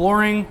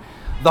exploring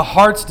the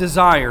heart's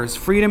desires.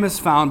 Freedom is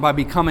found by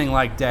becoming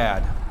like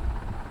Dad.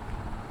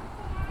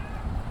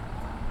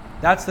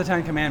 That's the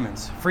 10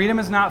 Commandments. Freedom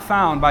is not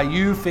found by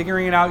you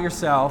figuring it out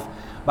yourself,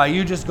 by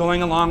you just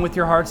going along with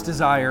your heart's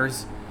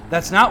desires.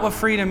 That's not what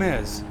freedom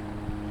is.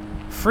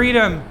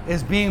 Freedom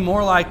is being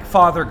more like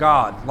Father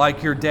God,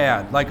 like your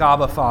dad, like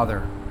Abba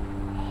Father.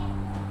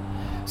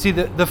 See,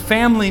 the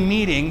family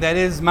meeting that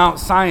is Mount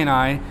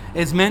Sinai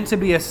is meant to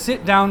be a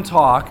sit-down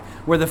talk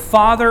where the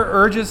father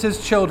urges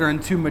his children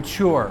to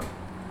mature.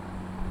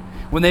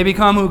 When they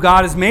become who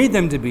God has made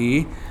them to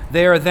be,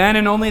 they are then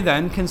and only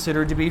then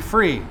considered to be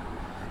free.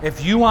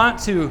 If you want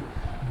to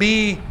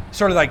be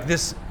sort of like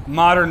this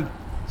modern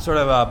sort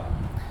of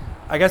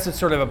I guess it's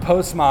sort of a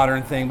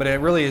postmodern thing, but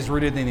it really is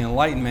rooted in the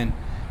Enlightenment.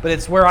 But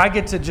it's where I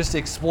get to just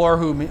explore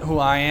who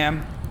I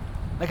am.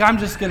 Like, I'm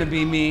just going to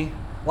be me.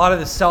 A lot of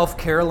the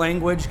self-care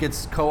language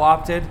gets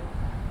co-opted,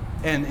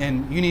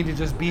 and you need to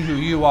just be who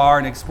you are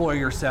and explore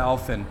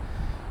yourself. And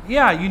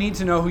yeah, you need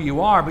to know who you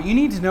are, but you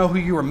need to know who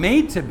you were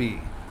made to be.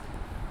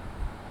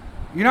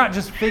 You're not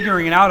just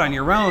figuring it out on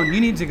your own.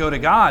 You need to go to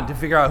God to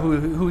figure out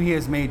who He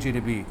has made you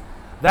to be.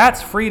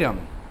 That's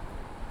freedom.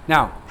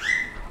 Now,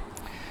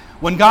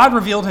 when God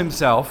revealed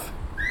Himself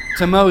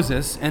to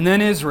Moses and then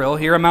Israel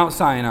here at Mount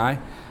Sinai,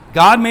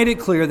 God made it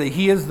clear that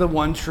He is the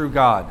one true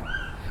God,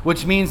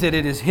 which means that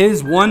it is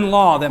His one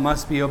law that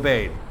must be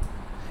obeyed.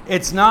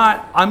 It's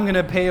not, I'm going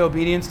to pay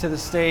obedience to the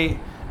state,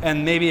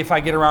 and maybe if I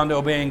get around to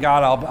obeying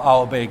God,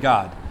 I'll obey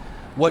God.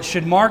 What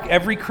should mark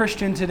every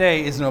Christian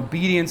today is an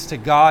obedience to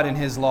God and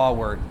His law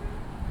word.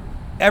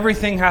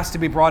 Everything has to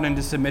be brought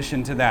into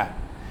submission to that.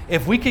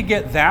 If we could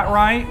get that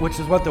right, which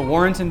is what the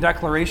Warrenton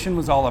Declaration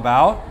was all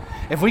about,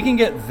 if we can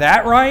get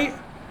that right,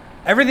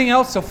 everything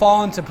else will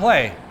fall into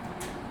play.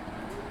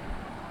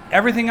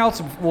 Everything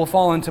else will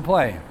fall into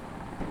play.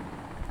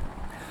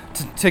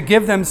 To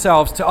give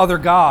themselves to other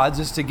gods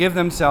is to give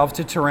themselves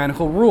to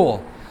tyrannical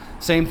rule.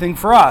 Same thing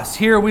for us.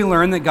 Here we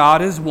learn that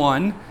God is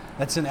one.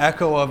 That's an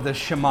echo of the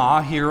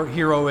Shema,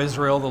 Hear, O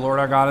Israel, the Lord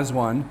our God is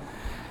one.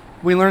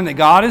 We learn that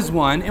God is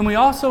one, and we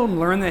also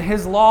learn that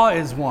His law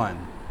is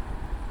one.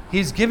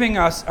 He's giving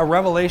us a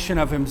revelation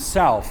of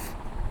Himself.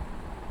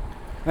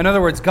 In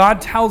other words,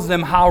 God tells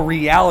them how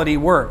reality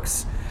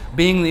works,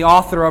 being the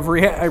author of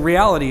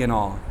reality and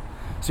all.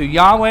 So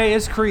Yahweh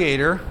is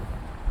creator,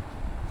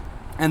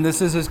 and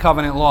this is His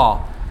covenant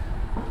law.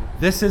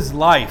 This is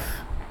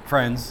life,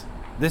 friends.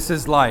 This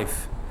is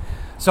life.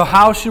 So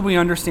how should we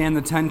understand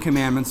the Ten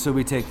Commandments so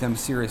we take them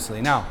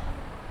seriously? Now,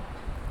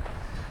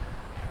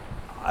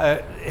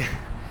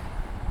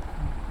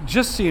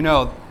 just so you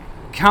know,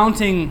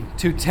 counting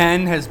to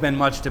 10 has been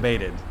much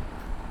debated.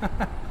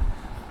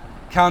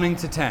 Counting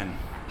to 10.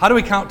 How do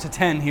we count to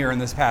 10 here in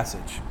this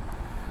passage?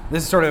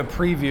 This is sort of a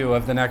preview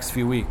of the next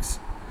few weeks.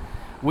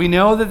 We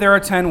know that there are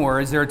 10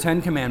 words, there are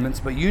 10 commandments,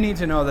 but you need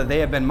to know that they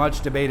have been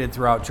much debated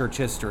throughout church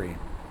history.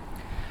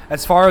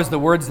 As far as the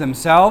words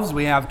themselves,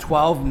 we have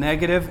 12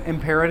 negative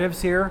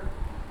imperatives here.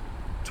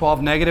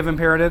 12 negative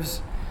imperatives,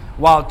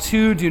 while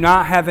 2 do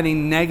not have any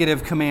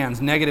negative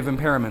commands, negative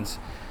impairments.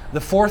 The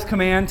 4th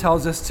command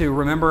tells us to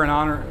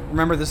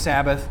remember the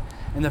Sabbath,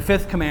 and the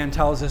 5th command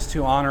tells us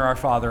to honor our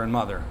father and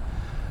mother.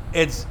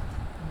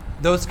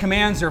 Those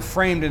commands are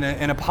framed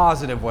in a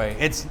positive way.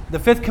 The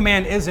 5th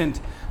command isn't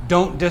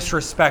don't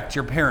disrespect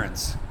your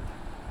parents.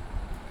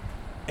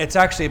 It's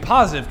actually a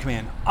positive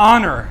command.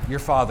 Honor your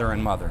father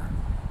and mother.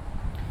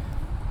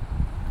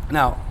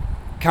 Now,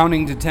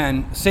 counting to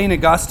 10, St.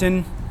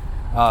 Augustine,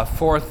 around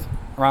 4th,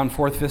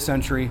 5th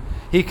century,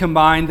 he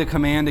combined the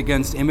command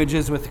against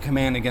images with the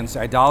command against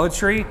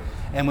idolatry.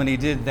 And when he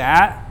did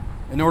that,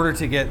 in order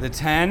to get the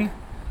 10,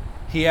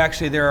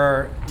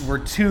 there were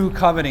 2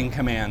 coveting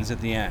commands at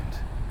the end.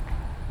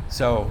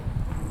 So,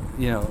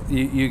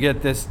 you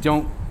get this,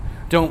 don't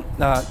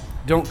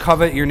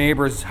covet your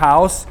neighbor's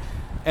house.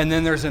 And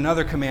then there's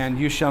another command,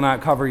 you shall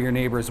not covet your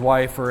neighbor's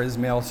wife or his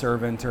male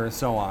servant or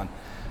so on.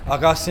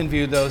 Augustine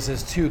viewed those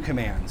as 2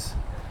 commands.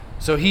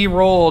 So he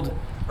rolled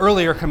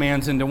earlier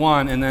commands into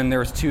one, and then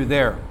there's 2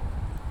 there.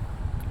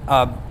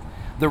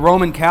 The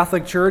Roman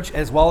Catholic Church,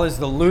 as well as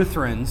the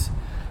Lutherans,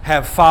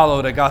 have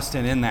followed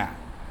Augustine in that.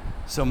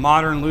 So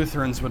modern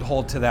Lutherans would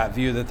hold to that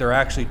view that there are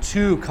actually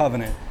 2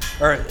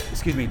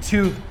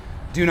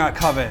 do not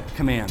covet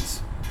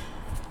commands.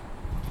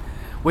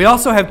 We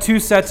also have 2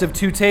 sets of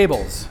 2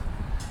 tables.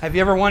 Have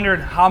you ever wondered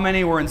how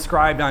many were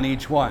inscribed on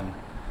each one?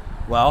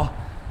 Well,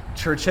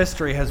 church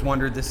history has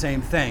wondered the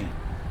same thing.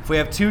 If we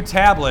have 2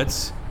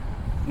 tablets,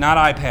 not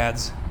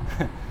iPads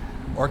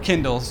or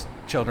Kindles,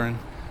 children,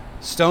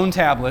 stone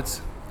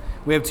tablets,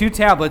 we have 2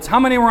 tablets. How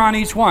many were on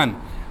each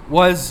one?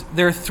 Was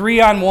there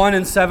 3 on one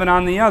and 7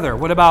 on the other?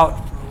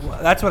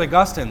 That's what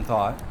Augustine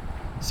thought.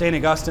 St.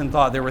 Augustine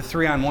thought there were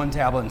 3 on one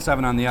tablet and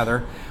 7 on the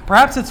other.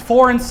 Perhaps it's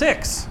 4 and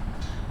 6.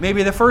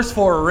 Maybe the first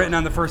 4 were written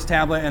on the first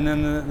tablet and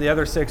then the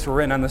other 6 were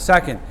written on the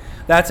second.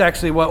 That's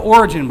actually what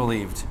Origen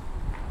believed.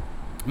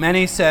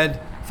 Many said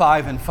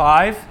 5 and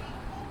 5,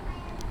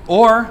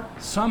 or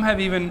some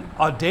have even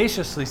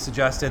audaciously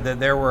suggested that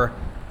there were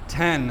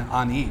 10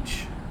 on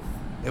each.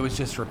 It was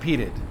just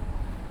repeated.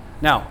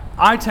 Now,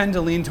 I tend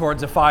to lean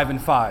towards a 5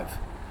 and 5.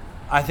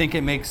 I think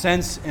it makes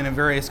sense in a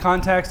various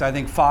contexts. I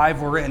think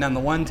 5 were written on the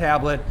one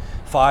tablet,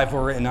 5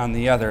 were written on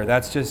the other.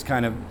 That's just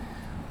kind of,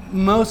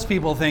 most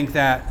people think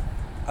that,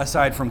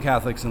 aside from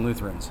Catholics and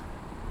Lutherans.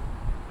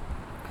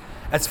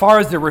 As far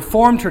as the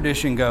Reformed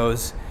tradition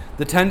goes,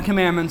 the 10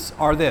 Commandments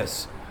are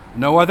this: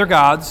 no other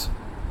gods,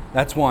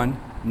 that's 1.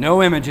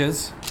 No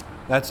images,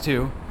 that's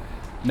 2.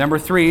 Number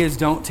 3 is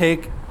don't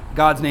take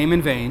God's name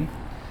in vain.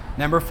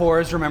 Number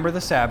 4 is remember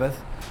the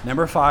Sabbath.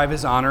 Number 5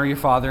 is honor your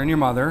father and your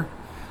mother.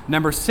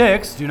 Number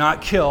 6, do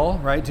not kill,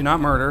 right? Do not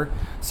murder.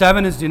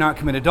 7 is do not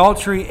commit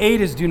adultery.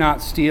 8 is do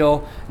not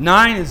steal.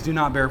 9 is do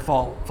not bear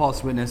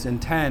false witness.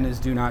 And 10 is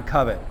do not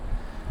covet.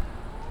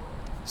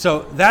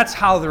 So that's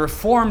how the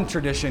Reformed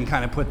tradition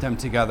kind of put them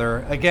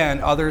together.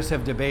 Again, others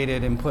have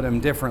debated and put them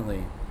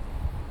differently.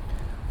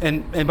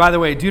 And by the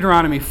way,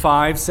 Deuteronomy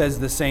 5 says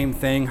the same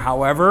thing.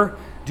 However,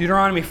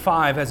 Deuteronomy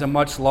 5 has a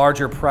much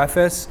larger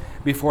preface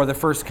before the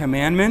first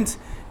commandment,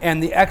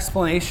 and the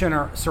explanation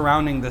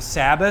surrounding the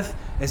Sabbath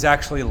is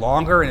actually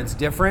longer and it's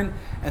different.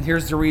 And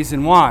here's the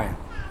reason why.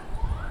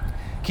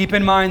 Keep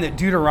in mind that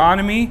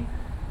Deuteronomy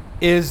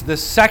is the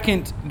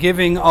second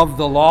giving of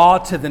the law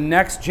to the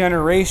next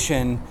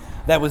generation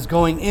that was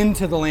going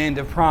into the land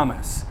of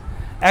promise.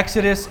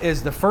 Exodus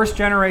is the first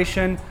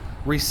generation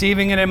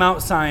receiving it at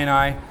Mount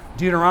Sinai.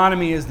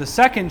 Deuteronomy is the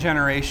second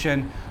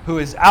generation who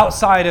is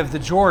outside of the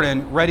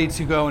Jordan, ready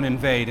to go and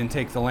invade and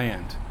take the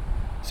land.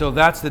 So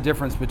that's the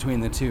difference between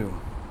the two.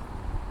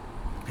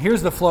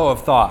 Here's the flow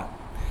of thought.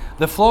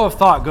 The flow of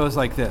thought goes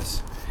like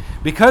this.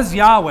 Because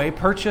Yahweh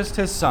purchased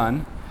his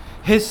son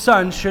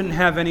shouldn't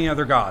have any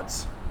other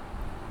gods.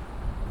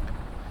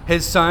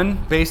 His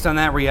son, based on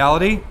that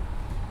reality,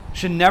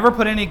 should never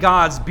put any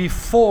gods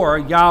before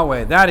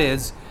Yahweh. That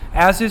is,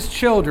 as his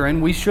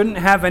children, we shouldn't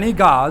have any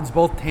gods,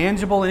 both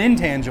tangible and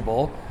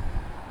intangible,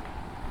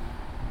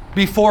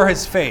 before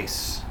his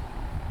face.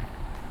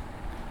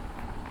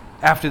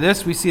 After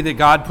this, we see that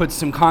God puts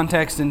some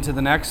context into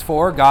the next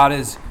 4. God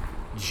is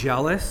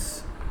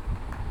jealous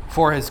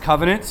for his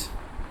covenant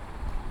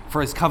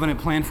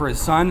plan for his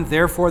son.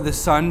 Therefore, the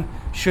son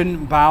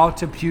shouldn't bow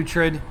to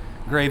putrid,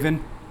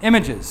 graven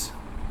images.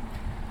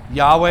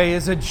 Yahweh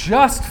is a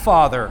just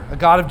Father, a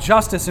God of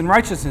justice and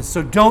righteousness,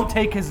 so don't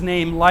take his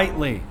name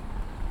lightly.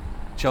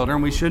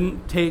 Children, we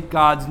shouldn't take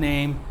God's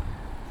name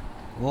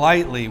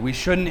lightly. We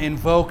shouldn't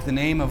invoke the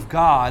name of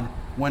God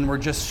when we're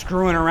just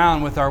screwing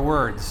around with our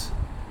words,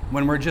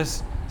 when we're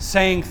just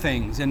saying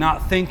things and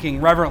not thinking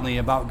reverently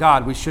about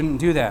God. We shouldn't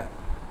do that.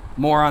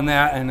 More on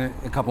that in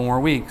a couple more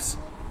weeks.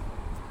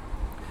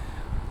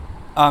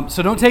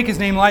 So don't take his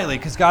name lightly,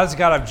 because God is a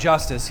God of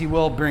justice. He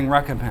will bring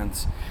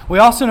recompense. We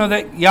also know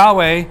that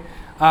Yahweh,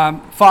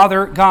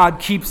 Father, God,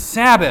 keeps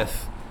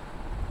Sabbath.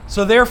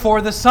 So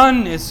therefore, the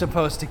Son is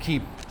supposed to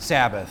keep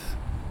Sabbath.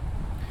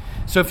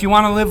 So if you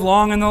want to live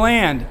long in the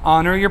land,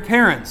 honor your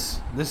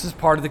parents. This is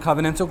part of the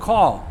covenantal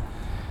call.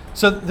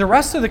 So the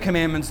rest of the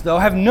commandments, though,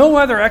 have no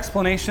other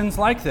explanations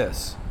like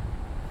this.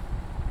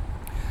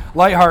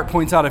 Lightheart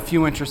points out a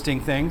few interesting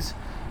things.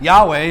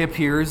 Yahweh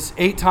appears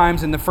 8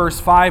 times in the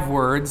first 5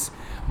 words,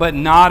 but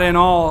not at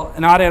all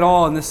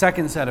in the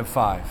second set of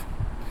 5.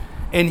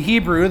 In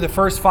Hebrew, the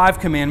first 5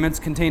 commandments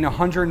contain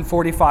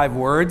 145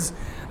 words.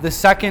 The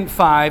second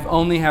 5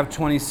 only have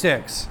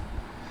 26.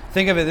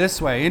 Think of it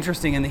this way.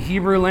 Interesting, in the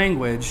Hebrew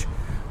language,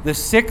 the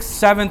 6th,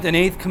 7th, and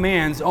 8th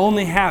commands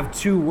only have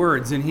 2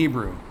 words in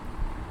Hebrew.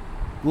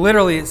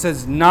 Literally, it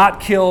says not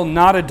kill,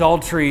 not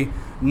adultery,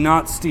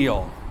 not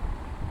steal.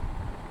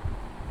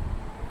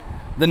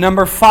 The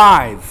number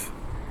 5,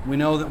 we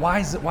know that why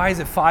is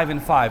it 5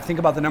 and 5? Think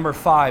about the number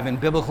 5 in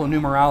biblical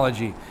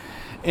numerology.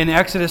 In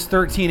Exodus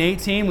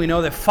 13:18, we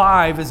know that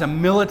 5 is a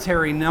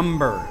military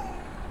number.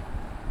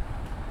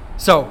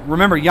 So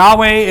remember,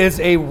 Yahweh is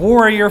a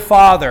warrior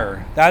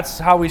father. That's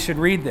how we should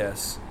read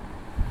this.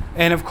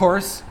 And of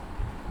course,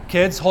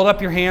 kids, hold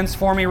up your hands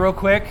for me real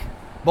quick.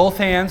 Both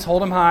hands,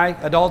 hold them high.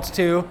 Adults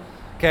too.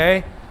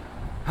 Okay?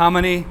 How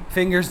many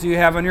fingers do you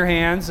have on your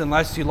hands,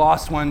 unless you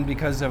lost one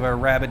because of a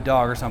rabid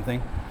dog or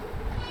something?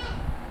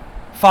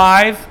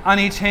 5 on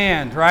each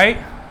hand, right?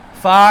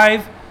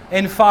 5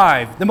 and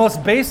 5. The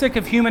most basic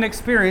of human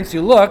experience,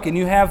 you look and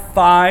you have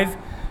 5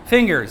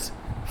 fingers.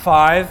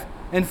 5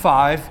 and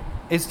 5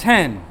 is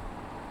 10.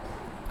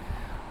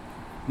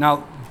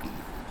 Now,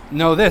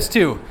 know this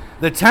too.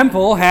 The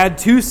temple had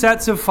 2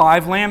 sets of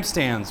 5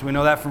 lampstands. We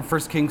know that from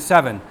 1 Kings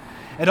 7.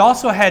 It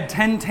also had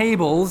 10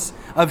 tables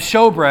of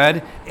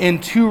showbread in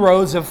 2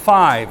 rows of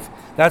 5.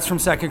 That's from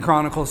 2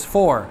 Chronicles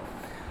 4.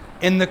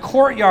 In the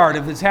courtyard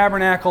of the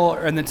tabernacle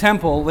and the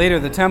temple, later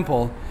the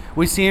temple,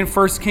 we see in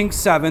 1 Kings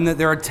 7 that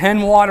there are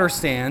 10 water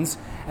stands,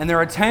 and there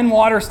are 10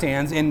 water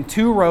stands in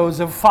 2 rows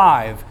of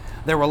 5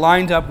 that were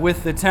lined up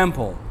with the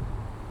temple.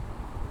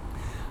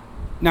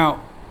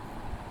 Now,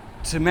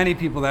 to many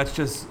people, that's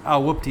just a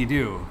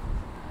whoop-de-doo.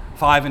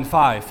 5 and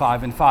 5,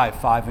 5 and 5,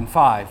 5 and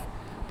 5.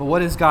 But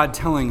what is God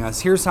telling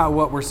us? Here's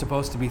what we're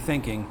supposed to be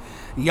thinking.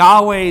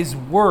 Yahweh's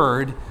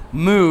word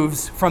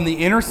moves from the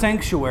inner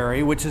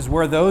sanctuary, which is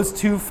where those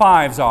 2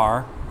 5s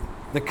are,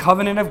 the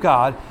covenant of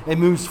God. It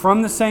moves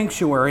from the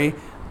sanctuary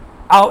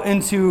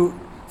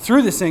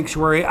through the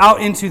sanctuary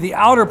out into the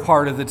outer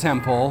part of the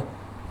temple,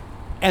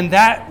 and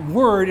that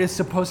word is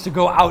supposed to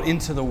go out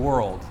into the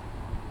world.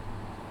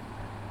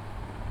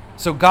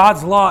 So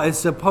God's law is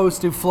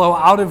supposed to flow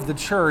out of the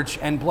church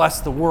and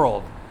bless the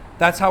world.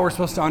 That's how we're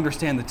supposed to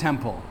understand the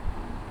temple.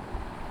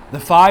 The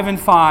 5 and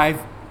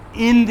 5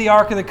 in the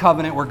Ark of the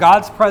Covenant, where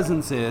God's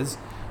presence is,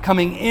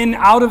 coming in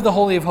out of the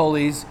Holy of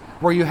Holies,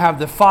 where you have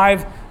the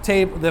 5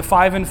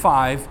 and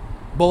 5,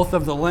 both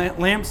of the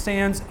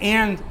lampstands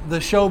and the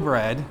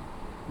showbread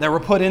that were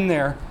put in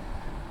there,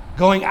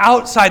 going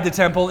outside the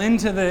temple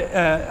into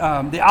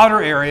the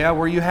outer area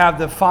where you have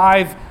the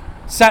 5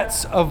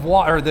 sets of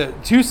water, or the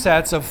 2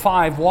 sets of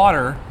 5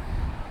 water.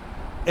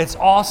 It's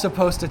all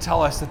supposed to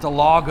tell us that the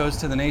law goes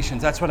to the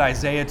nations. That's what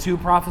Isaiah 2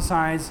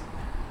 prophesies.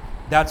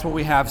 That's what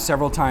we have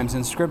several times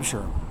in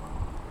Scripture.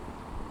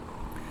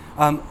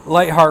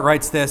 Lightheart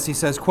writes this. He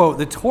says, quote,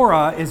 "The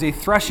Torah is a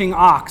threshing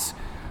ox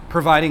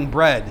providing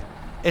bread.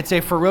 It's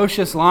a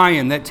ferocious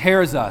lion that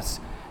tears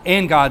us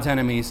and God's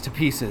enemies to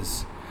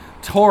pieces.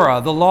 Torah,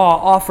 the law,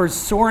 offers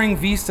soaring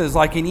vistas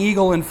like an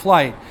eagle in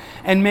flight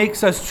and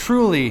makes us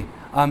truly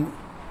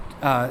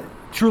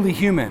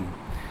human.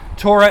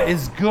 Torah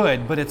is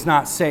good, but it's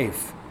not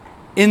safe.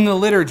 In the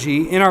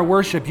liturgy, in our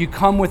worship, you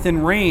come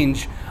within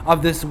range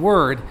of this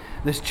word,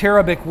 this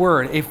cherubic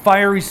word, a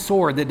fiery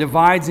sword that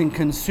divides and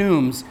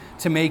consumes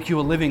to make you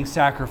a living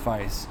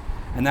sacrifice."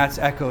 And that's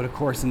echoed, of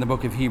course, in the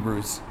book of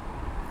Hebrews.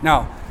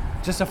 Now,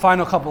 just a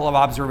final couple of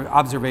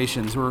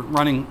observations. We're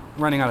running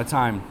out of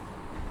time.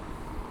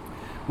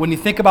 When you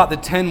think about the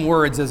 10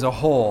 words as a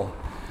whole,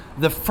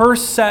 the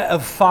first set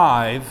of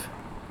 5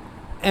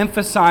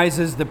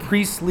 emphasizes the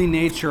priestly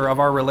nature of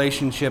our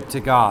relationship to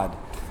God.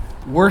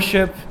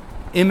 Worship,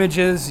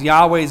 images,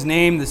 Yahweh's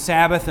name, the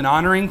Sabbath, and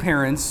honoring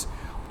parents,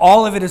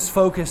 all of it is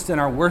focused in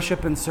our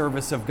worship and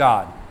service of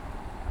God.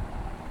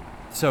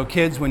 So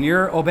kids, when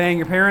you're obeying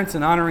your parents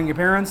and honoring your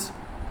parents,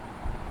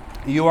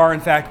 you are in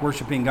fact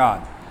worshiping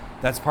God.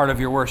 That's part of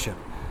your worship.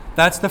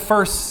 That's the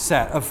first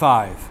set of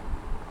 5.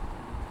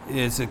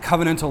 It's a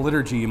covenantal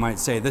liturgy, you might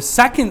say. The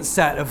second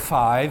set of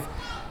 5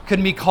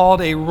 could be called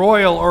a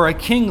royal or a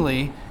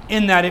kingly,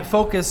 in that it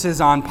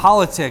focuses on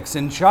politics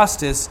and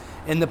justice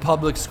in the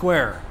public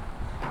square.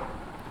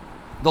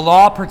 The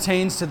law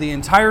pertains to the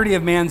entirety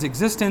of man's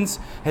existence,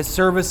 his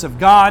service of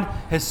God,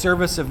 his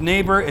service of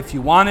neighbor. If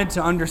you wanted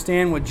to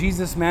understand what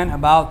Jesus meant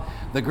about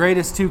the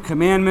greatest 2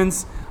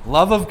 commandments,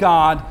 love of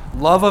God,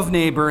 love of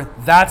neighbor,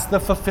 that's the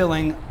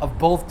fulfilling of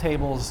both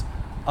tables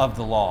of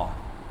the law,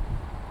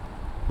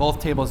 both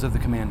tables of the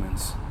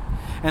commandments.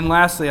 And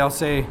lastly, I'll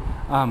say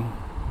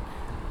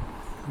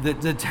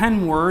the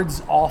 10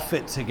 words all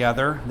fit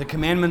together. The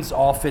commandments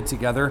all fit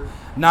together.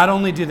 Not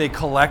only do they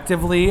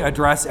collectively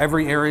address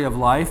every area of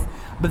life,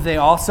 but they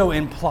also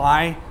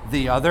imply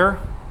the other.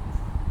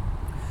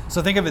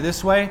 So think of it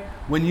this way.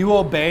 When you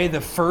obey the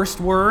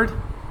first word,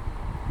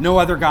 no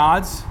other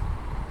gods,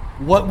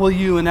 what will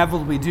you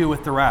inevitably do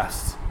with the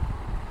rest?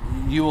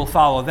 You will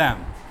follow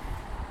them.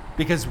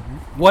 Because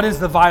what is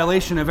the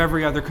violation of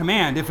every other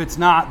command if it's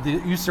not the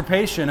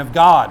usurpation of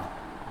God?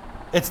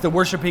 It's the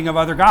worshiping of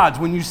other gods.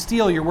 When you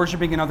steal, you're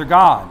worshiping another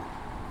god.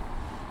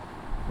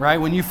 Right?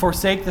 When you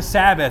forsake the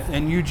Sabbath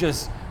and you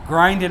just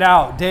grind it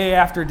out day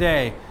after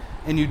day,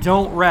 and you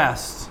don't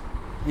rest,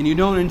 and you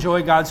don't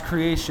enjoy God's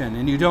creation,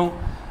 and you don't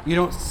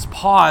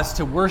pause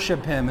to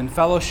worship Him and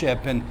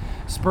fellowship and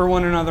spur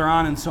one another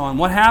on and so on,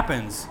 what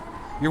happens?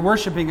 You're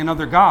worshiping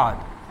another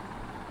god.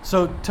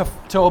 So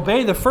to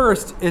obey the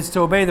first is to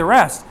obey the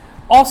rest.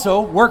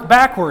 Also, work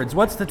backwards.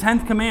 What's the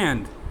 10th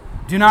command?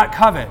 Do not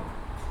covet.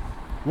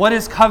 What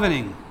is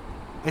coveting?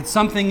 It's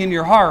something in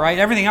your heart, right?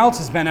 Everything else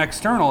has been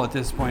external at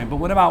this point, but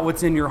what about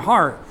what's in your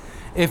heart?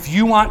 If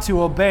you want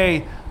to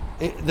obey,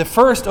 the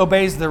first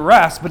obeys the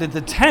rest, but at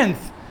the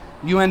 10th,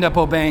 you end up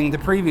obeying the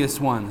previous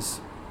ones.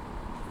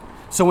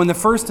 So when the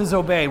first is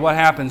obeyed, what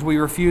happens? We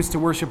refuse to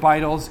worship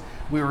idols.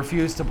 We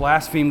refuse to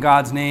blaspheme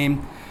God's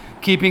name.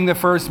 Keeping the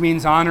first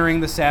means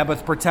honoring the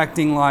Sabbath,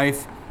 protecting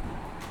life,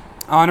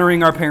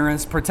 honoring our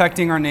parents,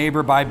 protecting our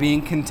neighbor by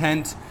being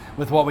content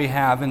with what we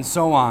have, and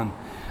so on.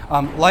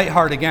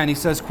 Lightheart again, he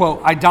says,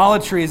 quote,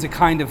 "Idolatry is a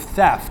kind of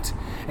theft,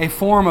 a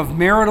form of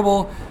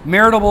marital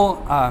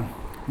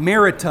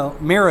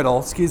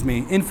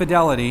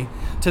infidelity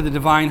to the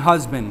divine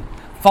husband,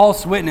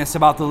 false witness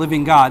about the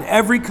living God.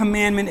 Every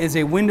commandment is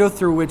a window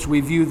through which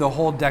we view the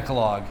whole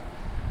Decalogue."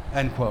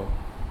 End quote.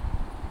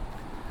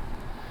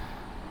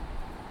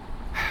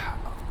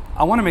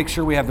 I want to make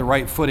sure we have the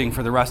right footing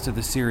for the rest of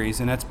the series,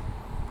 and that's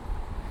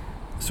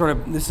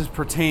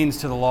pertains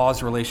to the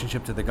law's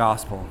relationship to the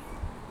gospel.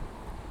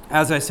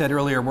 As I said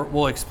earlier,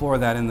 we'll explore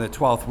that in the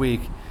 12th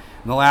week,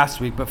 in the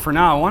last week. But for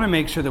now, I want to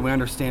make sure that we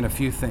understand a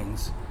few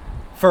things.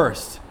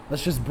 First,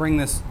 let's just bring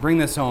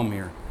this home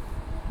here.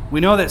 We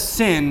know that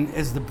sin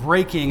is the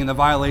breaking and the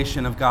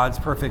violation of God's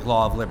perfect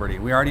law of liberty.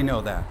 We already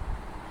know that.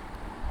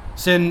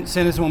 Sin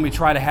is when we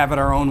try to have it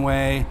our own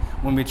way,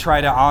 when we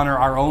try to honor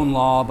our own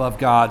law above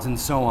God's, and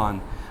so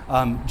on.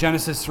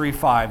 Genesis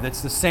 3:5,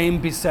 that's the same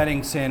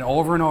besetting sin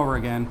over and over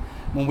again,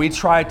 when we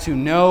try to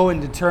know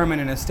and determine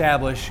and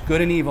establish good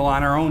and evil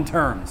on our own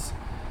terms.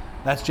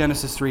 That's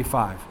Genesis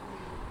 3:5.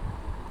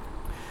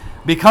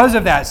 Because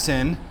of that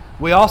sin,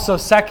 we also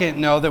second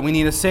know that we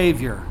need a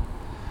Savior.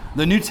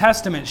 The New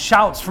Testament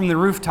shouts from the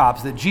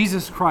rooftops that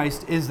Jesus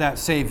Christ is that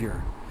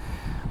Savior.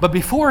 But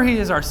before He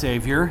is our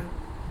Savior,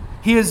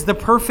 He is the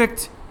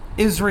perfect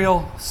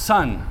Israel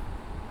Son.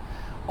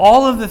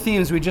 All of the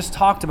themes we just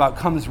talked about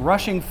comes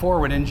rushing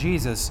forward in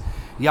Jesus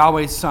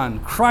Yahweh's Son.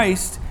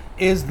 Christ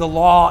is the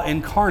law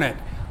incarnate.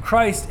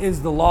 Christ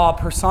is the law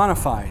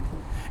personified.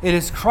 It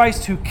is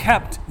Christ who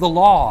kept the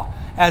law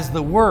as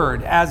the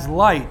Word, as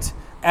light,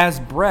 as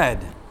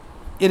bread.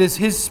 It is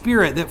His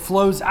Spirit that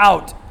flows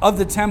out of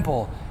the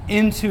temple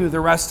into the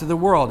rest of the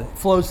world. It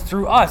flows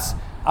through us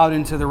out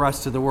into the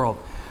rest of the world.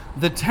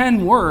 The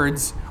 10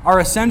 words are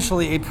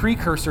essentially a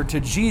precursor to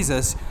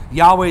Jesus,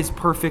 Yahweh's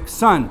perfect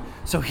Son.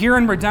 So here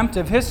in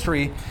redemptive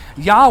history,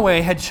 Yahweh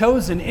had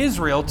chosen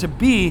Israel to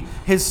be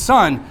His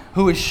Son,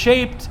 who is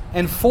shaped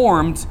and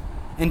formed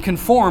and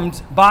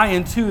conformed by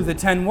and to the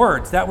 10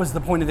 words. That was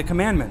the point of the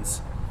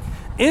commandments.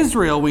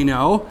 Israel, we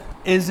know,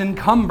 is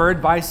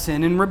encumbered by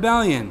sin and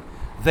rebellion.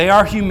 They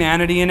are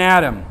humanity in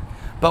Adam.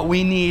 But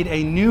we need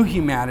a new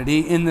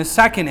humanity in the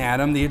second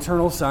Adam, the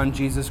eternal Son,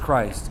 Jesus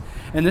Christ.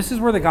 And this is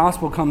where the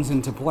gospel comes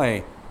into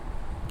play.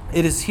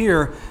 It is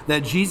here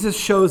that Jesus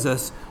shows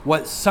us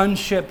what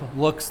sonship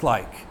looks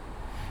like.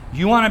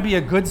 You want to be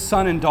a good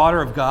son and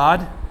daughter of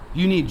God?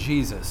 You need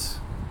Jesus.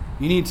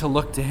 You need to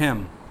look to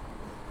Him.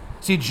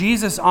 See,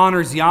 Jesus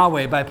honors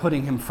Yahweh by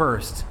putting Him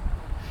first.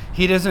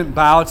 He doesn't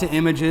bow to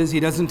images. He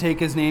doesn't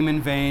take His name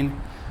in vain.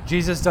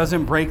 Jesus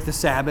doesn't break the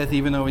Sabbath,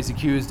 even though He's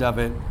accused of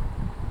it.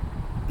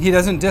 He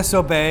doesn't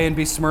disobey and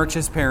besmirch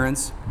His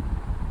parents.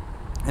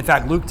 In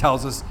fact, Luke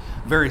tells us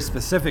very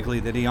specifically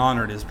that He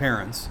honored His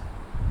parents.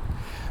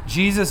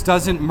 Jesus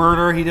doesn't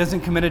murder. He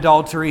doesn't commit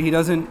adultery. He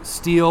doesn't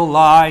steal,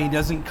 lie. He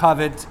doesn't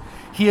covet.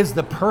 He is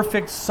the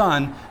perfect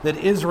son that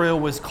Israel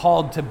was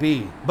called to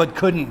be, but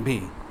couldn't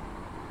be.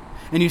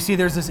 And you see,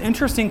 there's this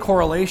interesting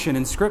correlation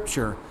in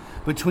Scripture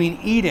between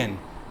Eden.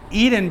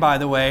 Eden, by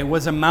the way,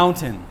 was a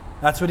mountain.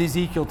 That's what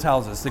Ezekiel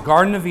tells us. The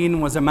Garden of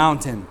Eden was a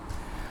mountain.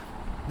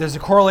 There's a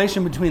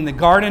correlation between the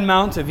Garden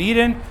Mount of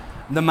Eden,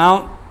 the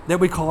mount that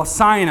we call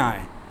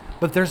Sinai.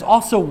 But there's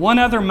also one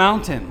other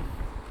mountain,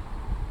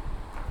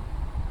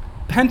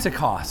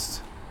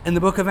 Pentecost, in the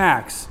book of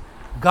Acts.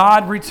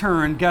 God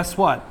returned, guess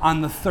what?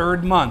 On the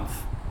 3rd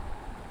month.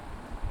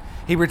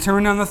 He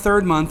returned on the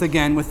 3rd month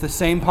again with the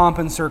same pomp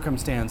and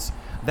circumstance.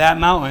 That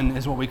mountain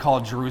is what we call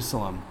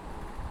Jerusalem.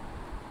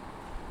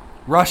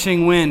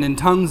 Rushing wind and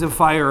tongues of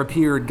fire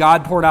appeared.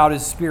 God poured out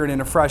His Spirit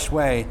in a fresh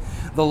way.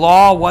 The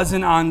law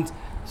wasn't on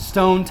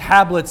stone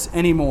tablets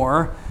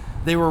anymore.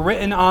 They were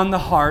written on the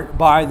heart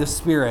by the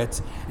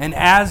Spirit. And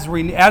as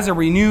a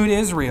renewed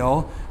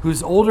Israel,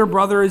 whose older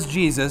brother is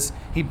Jesus,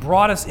 He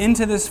brought us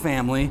into this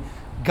family.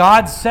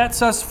 God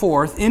sets us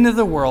forth into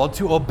the world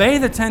to obey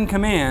the 10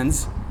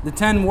 commands, the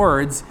 10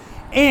 words,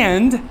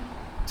 and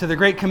to the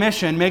Great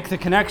Commission, make the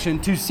connection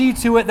to see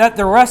to it that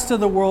the rest of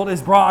the world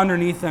is brought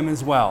underneath them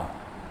as well.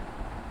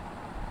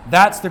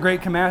 That's the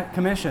Great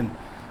Commission,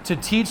 to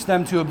teach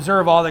them to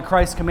observe all that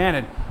Christ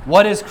commanded.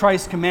 What is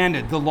Christ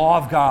commanded? The law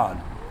of God.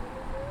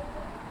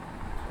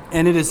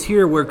 And it is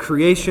here where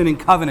creation and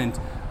covenant,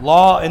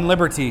 law and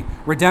liberty,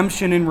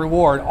 redemption and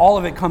reward, all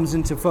of it comes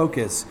into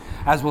focus,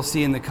 as we'll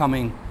see in the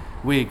coming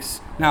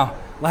weeks. Now,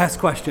 last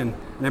question,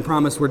 and I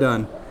promise we're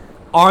done.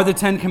 Are the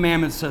 10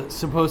 Commandments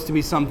supposed to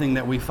be something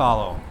that we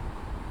follow?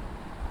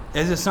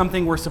 Is it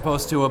something we're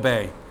supposed to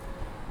obey?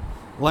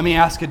 Let me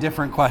ask a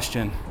different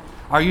question.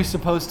 Are you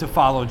supposed to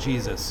follow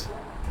Jesus?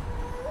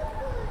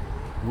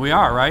 We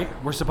are, right?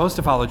 We're supposed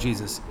to follow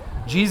Jesus.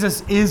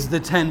 Jesus is the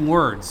 10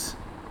 words,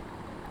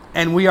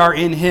 and we are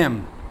in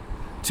Him.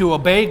 To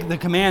obey the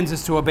commands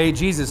is to obey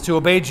Jesus. To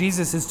obey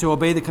Jesus is to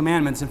obey the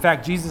commandments. In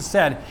fact, Jesus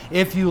said,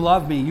 if you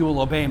love me, you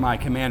will obey my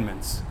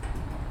commandments.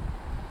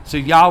 So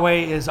Yahweh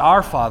is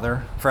our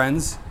Father,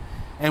 friends,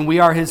 and we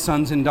are His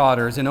sons and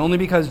daughters. And only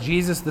because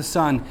Jesus the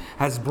Son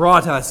has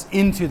brought us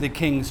into the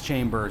King's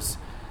chambers,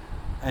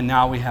 and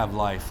now we have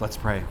life. Let's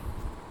pray.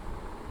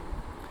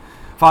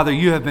 Father,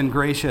 you have been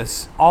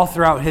gracious all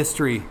throughout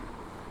history.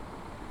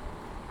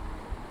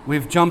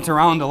 We've jumped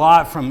around a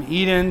lot from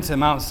Eden to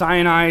Mount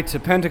Sinai to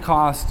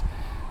Pentecost,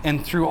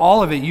 and through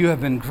all of it, you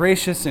have been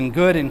gracious and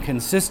good and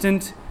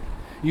consistent.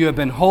 You have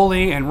been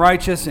holy and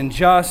righteous and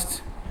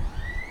just.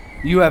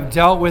 You have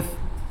dealt with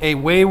a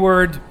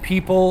wayward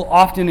people,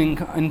 often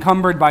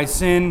encumbered by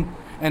sin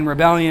and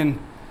rebellion.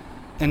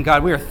 And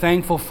God, we are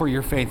thankful for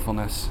your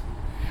faithfulness.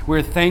 We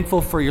are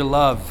thankful for your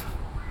love.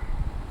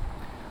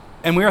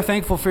 And we are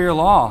thankful for your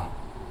law,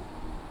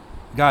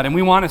 God, and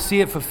we want to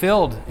see it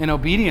fulfilled in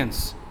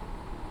obedience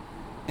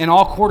in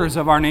all quarters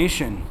of our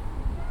nation,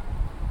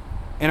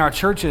 in our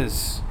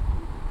churches,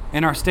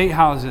 in our state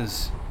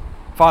houses,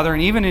 Father,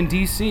 and even in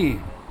D.C.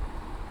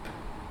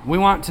 We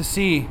want to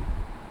see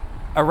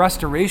a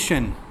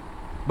restoration,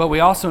 but we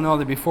also know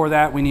that before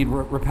that we need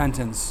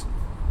repentance.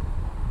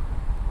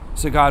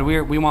 So God,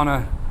 we want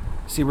to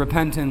see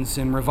repentance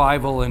and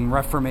revival and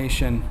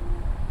reformation.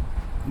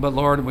 But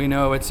Lord, we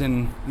know it's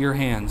in your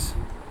hands.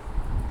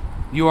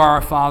 You are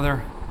our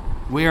Father.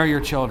 We are your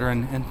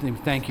children. And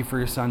thank you for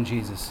your Son,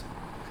 Jesus.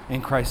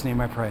 In Christ's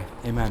name I pray.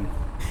 Amen.